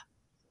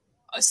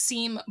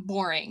seem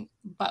boring,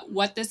 but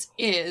what this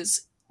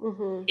is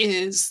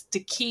is the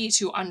key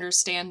to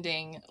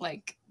understanding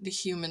like the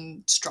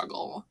human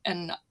struggle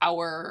and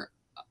our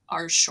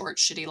short,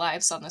 shitty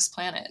lives on this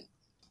planet.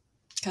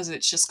 Because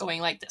it's just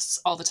going like this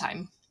all the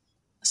time.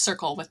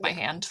 Circle with my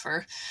hand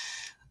for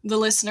the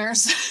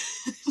listeners.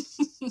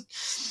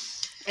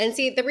 And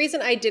see, the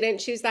reason I didn't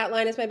choose that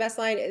line as my best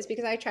line is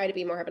because I try to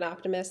be more of an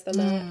optimist than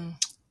that.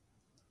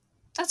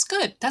 That's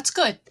good. That's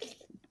good.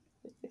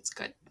 It's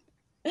good.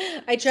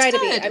 I try to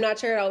be. I'm not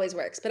sure it always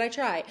works, but I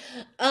try.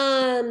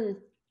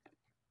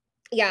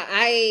 Yeah,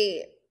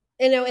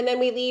 and then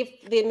we leave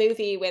the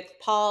movie with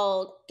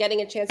Paul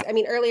getting a chance. I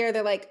mean, earlier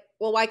they're like,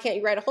 well, why can't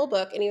you write a whole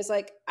book? And he was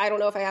like, I don't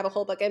know if I have a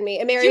whole book in me.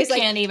 And Mary's like,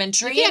 you can't even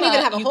dream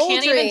a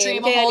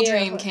whole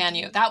dream, can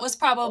you? That was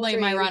probably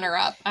my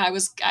runner-up. I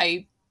was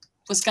going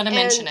to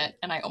mention it,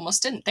 and I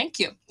almost didn't. Thank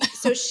you.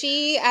 So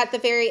she, at the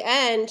very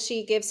end,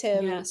 she gives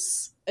him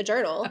a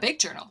journal. A big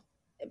journal.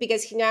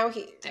 Because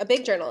a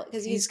big journal,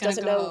 because he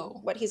doesn't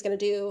know what he's going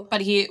to do. But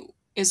he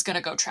is going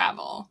to go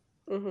travel.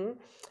 Mm-hmm.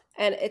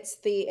 And it's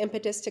the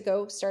impetus to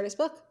go start his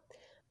book.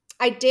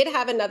 I did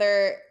have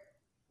another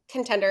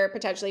contender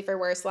potentially for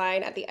worst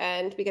line at the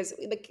end, because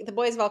the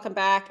boys have all come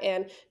back,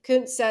 and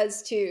Kuntz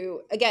says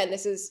to, again,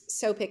 this is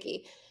so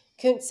picky,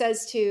 Kuntz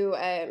says to,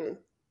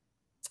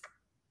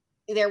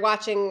 they're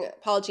watching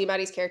Paul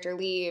Giamatti's character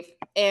leave,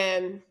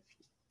 and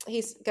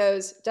he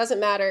goes, doesn't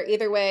matter,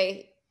 either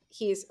way,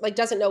 he's like,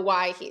 doesn't know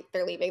why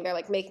they're leaving. They're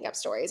like making up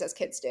stories as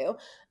kids do.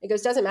 He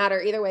goes, doesn't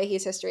matter, either way,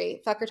 he's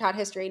history. Fucker taught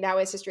history, now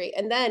is history.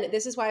 And then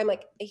this is why I'm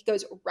like, he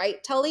goes,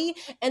 right, Tully?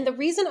 And the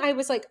reason I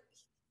was like,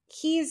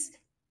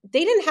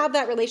 they didn't have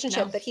that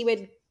relationship that he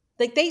would,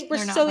 like, they were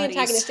so buddies.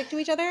 Antagonistic to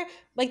each other.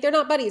 Like, they're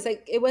not buddies.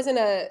 Like, it wasn't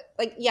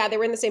they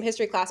were in the same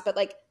history class, but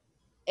like,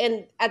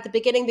 and at the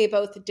beginning they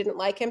both didn't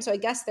like him. So I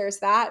guess there's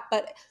that,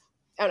 but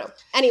I don't know.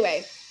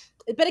 Anyway,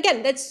 but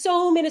again, that's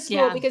so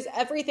minuscule because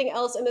everything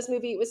else in this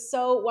movie was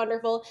so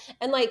wonderful.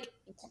 And like,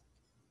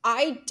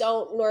 I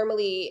don't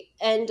normally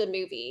end a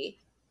movie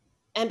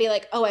and be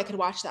like, oh, I could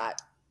watch that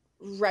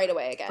right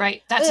away again.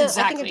 Right. That's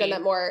exactly. I think I've done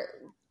that more.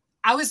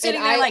 I was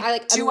sitting there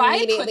like, do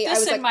I put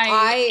this in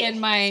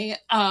my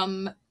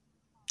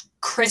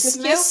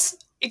Christmas?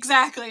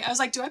 Exactly. I was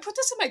like, do I put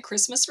this in my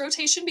Christmas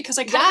rotation? Because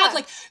I kind of have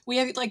like, we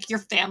have like your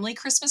family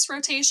Christmas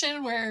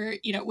rotation where,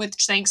 you know,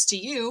 which thanks to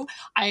you,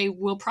 I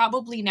will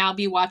probably now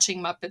be watching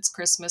Muppets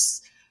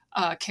Christmas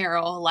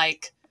Carol.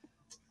 Like,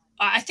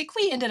 I think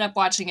we ended up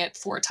watching it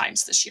 4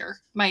 times this year.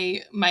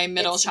 My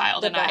middle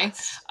child and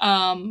best.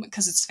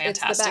 Because it's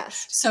fantastic.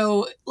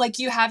 So like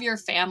you have your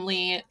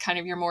family, kind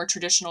of your more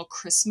traditional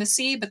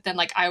Christmassy, but then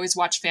like I always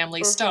watch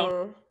Family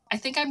Stone. I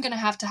think I'm going to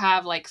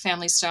have like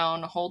Family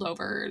Stone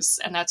holdovers,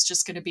 and that's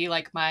just going to be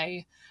like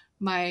my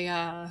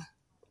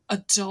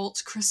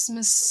adult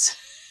Christmas.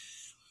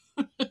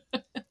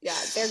 Yeah,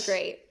 they're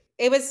great.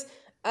 It was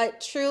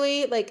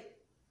truly like,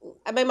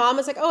 my mom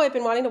was like, oh, I've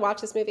been wanting to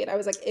watch this movie. And I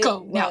was like,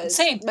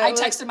 same. I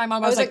texted my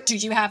mom. I was like, do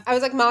you have, I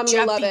was like, Mom,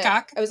 you'll love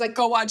Peacock? It. I was like,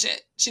 go watch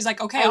it. She's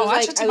like, okay, I'll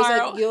watch it tomorrow.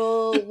 I was like,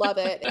 you'll love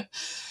it.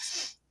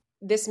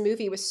 This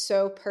movie was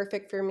so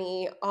perfect for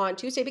me on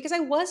Tuesday because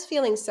I was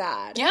feeling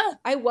sad. Yeah.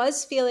 I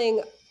was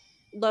feeling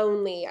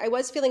lonely. I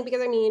was feeling,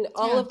 because I mean,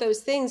 all of those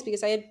things,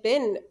 because I had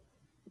been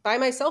by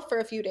myself for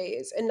a few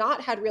days and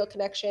not had real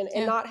connection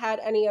and not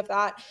had any of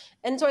that.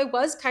 And so I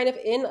was kind of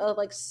in a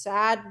like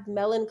sad,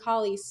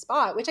 melancholy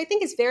spot, which I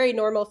think is very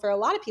normal for a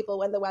lot of people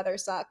when the weather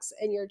sucks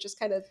and you're just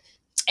kind of.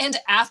 And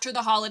after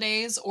the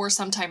holidays or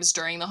sometimes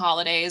during the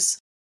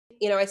holidays.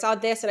 You know, I saw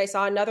this and I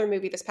saw another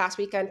movie this past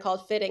weekend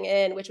called Fitting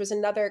In, which was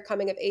another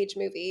coming of age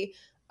movie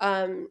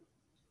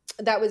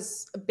that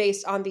was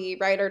based on the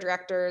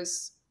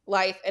writer-director's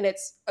life. And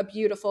it's a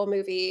beautiful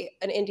movie,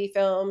 an indie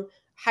film.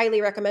 Highly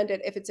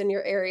recommended if it's in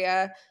your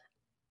area.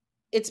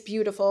 It's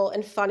beautiful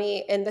and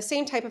funny and the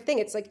same type of thing.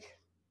 It's like,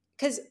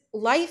 because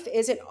life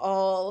isn't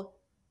all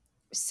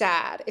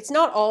sad. It's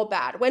not all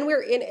bad. When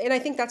we're in, and I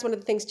think that's one of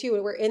the things too,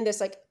 when we're in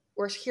this, like,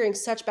 we're hearing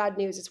such bad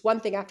news. It's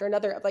one thing after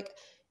another of like,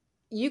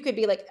 you could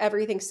be like,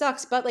 everything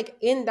sucks. But like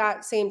in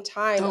that same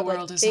time, the of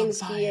world like is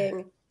things on fire.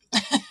 being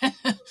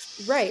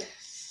right.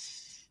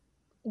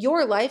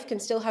 Your life can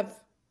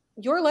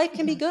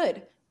be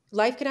good.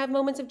 Life can have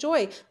moments of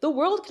joy. The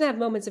world can have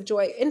moments of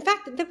joy. In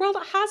fact, the world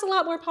has a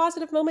lot more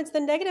positive moments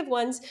than negative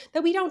ones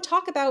that we don't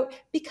talk about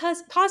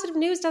because positive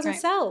news doesn't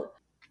sell.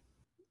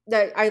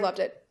 I loved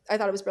it. I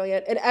thought it was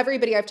brilliant. And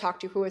everybody I've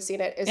talked to who has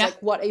seen it is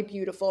like, what a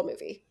beautiful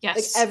movie.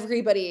 Yes. Like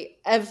everybody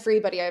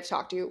I've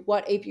talked to,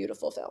 what a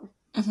beautiful film.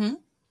 Mm-hmm.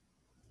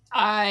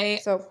 I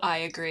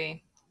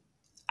agree.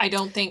 I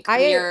don't think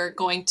we're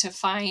going to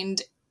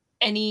find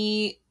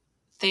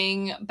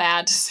anything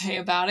bad to say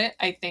about it.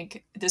 I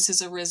think this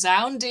is a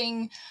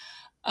resounding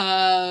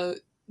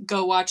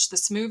go watch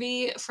this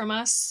movie from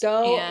us.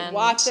 Go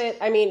watch it.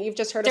 I mean, you've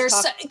just heard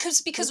us talk.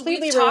 Because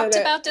we've talked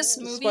about this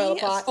movie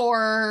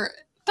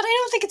but I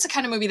don't think it's the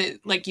kind of movie that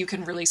like you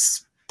can really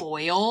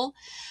spoil,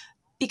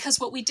 because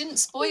what we didn't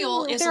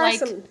spoil is like,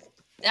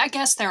 I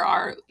guess there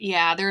are,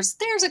 there's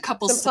a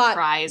couple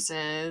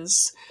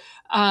surprises.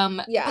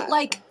 But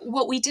like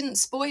what we didn't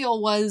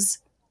spoil was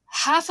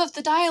half of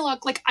the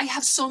dialogue, like I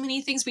have so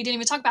many things we didn't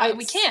even talk about, and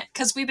we can't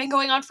because we've been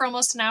going on for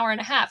almost an hour and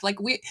a half. Like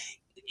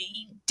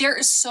there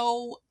is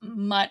so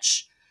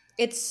much.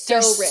 It's so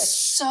rich.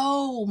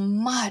 So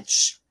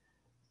much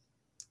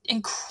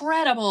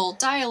incredible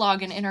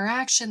dialogue and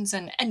interactions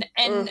and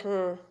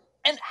acting.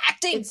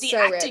 It's the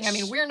acting. Rich. I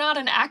mean, we're not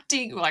an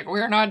acting, like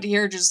we're not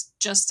here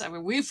just I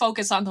mean, we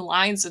focus on the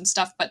lines and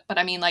stuff, but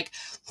I mean, like,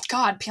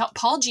 God,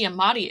 Paul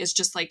Giamatti is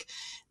just like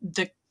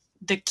the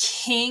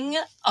king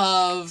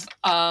of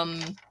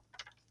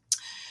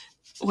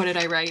what did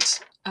I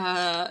write?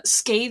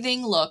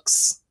 Scathing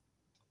looks.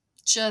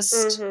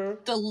 Just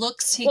the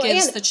looks he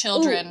gives the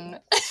children.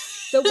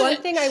 The one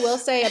thing I will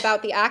say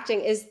about the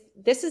acting is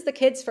this is the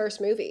kid's first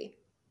movie.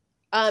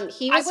 I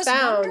was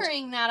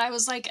wondering that. I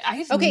was like,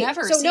 I've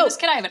never seen this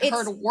kid. I haven't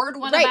heard a word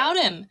about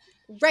him.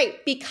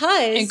 Right,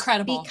 because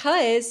incredible.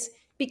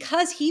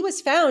 Because he was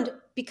found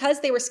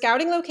because they were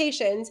scouting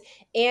locations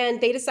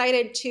and they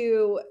decided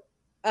to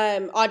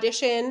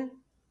audition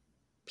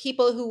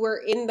people who were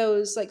in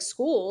those like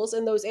schools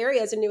in those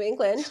areas in New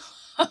England.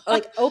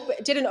 Like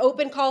did an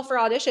open call for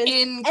auditions.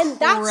 Incredible. And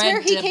that's where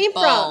he came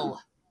from.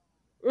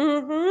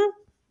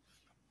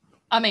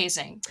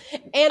 Amazing.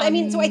 And I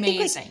mean, so I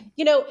think, like,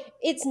 you know,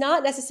 it's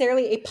not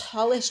necessarily a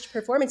polished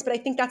performance, but I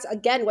think that's,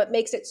 again, what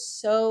makes it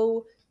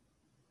so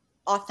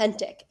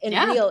authentic and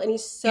real. And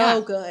he's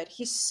so good.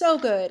 He's so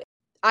good.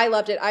 I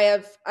loved it. I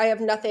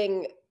have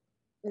nothing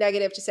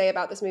negative to say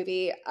about this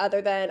movie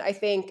other than I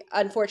think,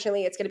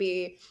 unfortunately, it's going to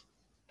be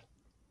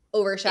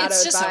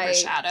overshadowed by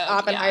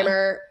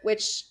Oppenheimer,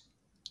 which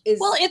is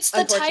it's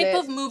the type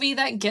of movie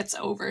that gets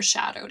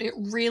overshadowed. It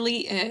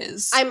really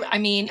is. And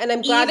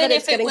I'm glad that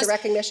it's getting the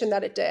recognition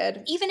that it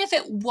did. Even if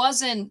it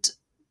wasn't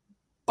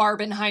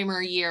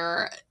Barbenheimer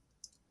year,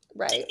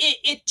 right?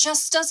 It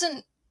just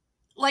doesn't,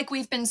 like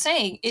we've been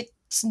saying,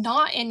 it's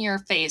not in your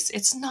face.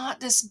 It's not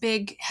this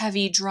big,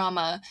 heavy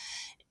drama.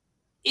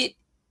 It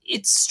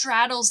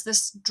straddles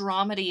this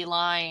dramedy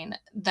line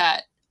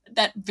that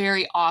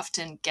very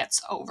often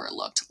gets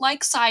overlooked,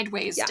 like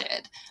Sideways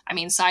did. I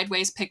mean,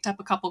 Sideways picked up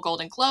a couple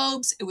Golden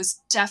Globes. It was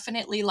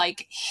definitely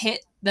like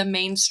hit the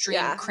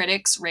mainstream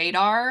critics'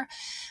 radar.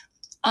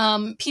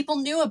 People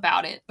knew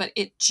about it, but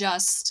it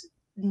just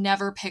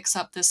never picks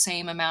up the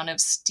same amount of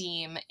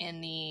steam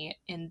in the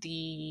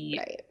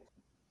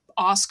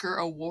Oscar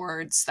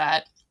awards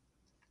that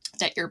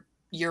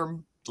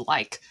your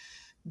like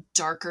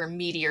darker,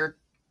 meatier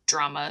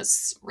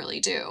dramas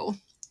really do.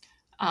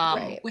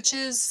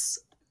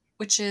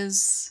 Which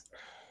is,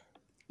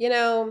 you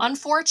know,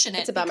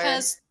 unfortunate. It's a bummer.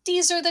 Because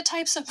these are the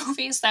types of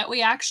movies that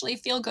we actually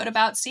feel good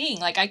about seeing.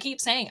 Like I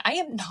keep saying, I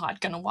am not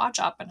going to watch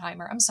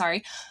Oppenheimer. I'm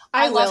sorry.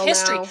 I love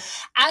history. Now.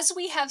 As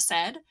we have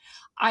said,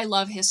 I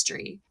love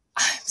history.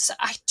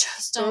 I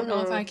just don't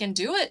know if I can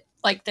do it.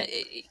 Like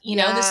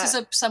this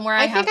is somewhere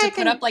I have to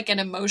put up like an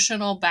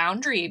emotional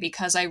boundary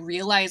because I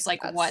realize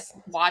like what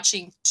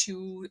watching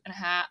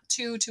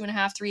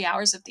 2.5, 3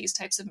 hours of these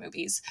types of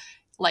movies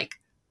like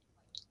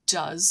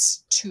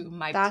does to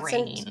my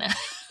brain.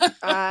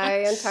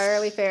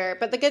 Entirely fair.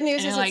 But the good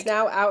news is it's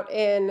now out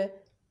in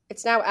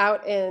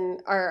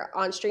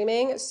on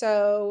streaming,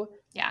 so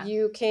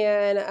you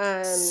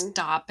can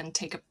stop and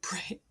take a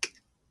break.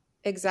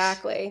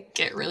 Exactly.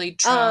 Get really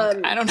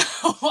drunk. I don't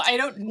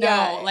know.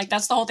 Yeah, like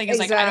that's the whole thing is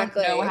like I don't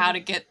know how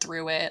to get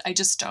through it. I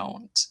just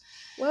don't.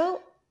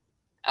 Well,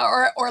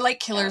 or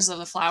like Killers of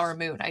the Flower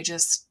Moon. I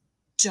just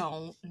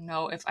don't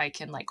know if I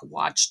can like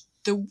watch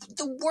the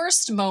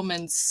worst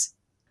moments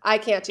I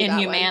can't do in that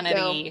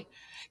humanity. No.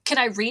 Can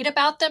I read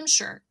about them?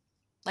 Sure.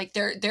 Like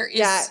there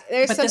is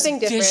there's but something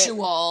this different.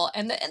 Visual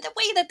and the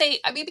way that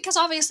because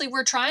obviously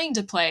we're trying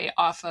to play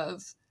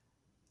but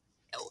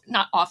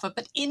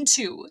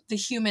into the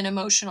human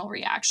emotional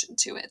reaction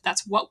to it.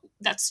 That's what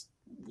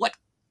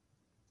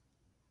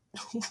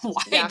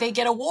why they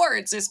get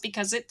awards is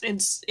because it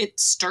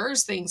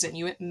stirs things in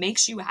you. It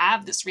makes you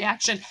have this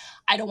reaction.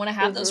 I don't want to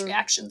have those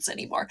reactions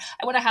anymore.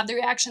 I want to have the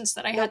reactions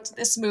that I had to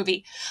this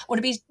movie. I want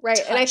to be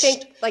touched. And I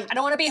think like I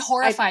don't want to be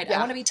horrified. I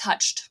want to be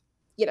touched.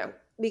 You know,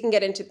 we can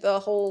get into the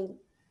whole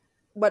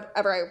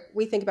whatever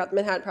we think about the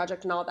Manhattan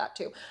Project and all that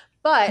too.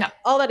 But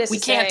all that is to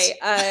say,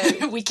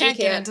 we can't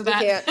get into that.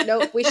 We can't.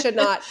 No, we should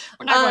not.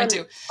 We're not going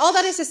to. All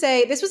that is to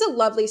say, this was a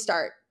lovely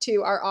start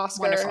to our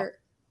Oscar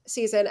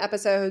season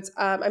episodes.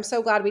 I'm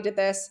so glad we did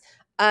this.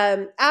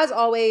 As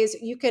always,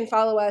 you can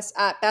follow us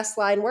at Best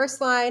Line,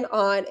 Worst Line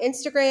on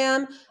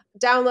Instagram.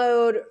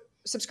 Download,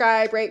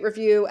 subscribe, rate,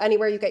 review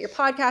anywhere you get your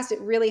podcast. It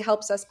really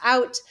helps us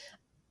out.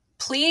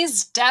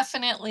 Please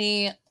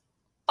definitely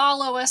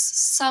follow us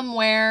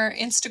somewhere,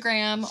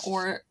 Instagram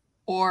or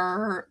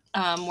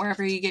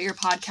wherever you get your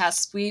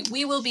podcasts.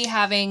 We will be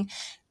having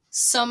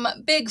some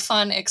big,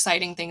 fun,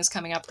 exciting things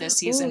coming up this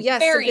season. Ooh, yes,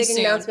 very some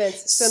big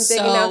announcements. Some big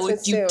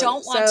announcements you soon.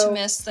 Don't want to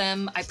miss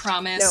them. I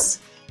promise.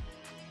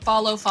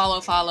 No.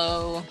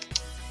 Follow.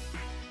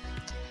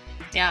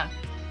 Yeah.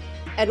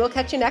 And we'll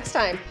catch you next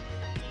time.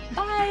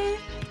 Bye.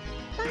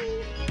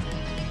 Bye.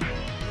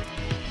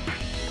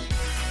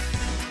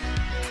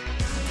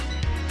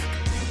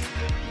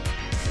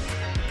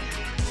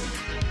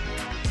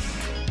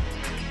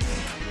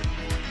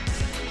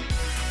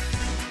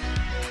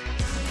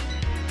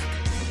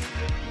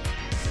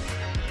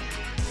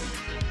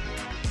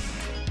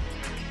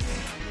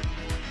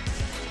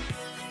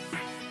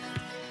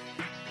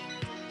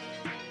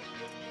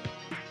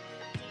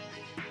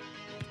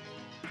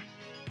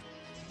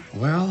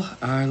 Well,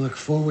 I look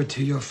forward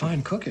to your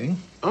fine cooking.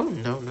 Oh,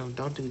 no,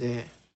 don't do that.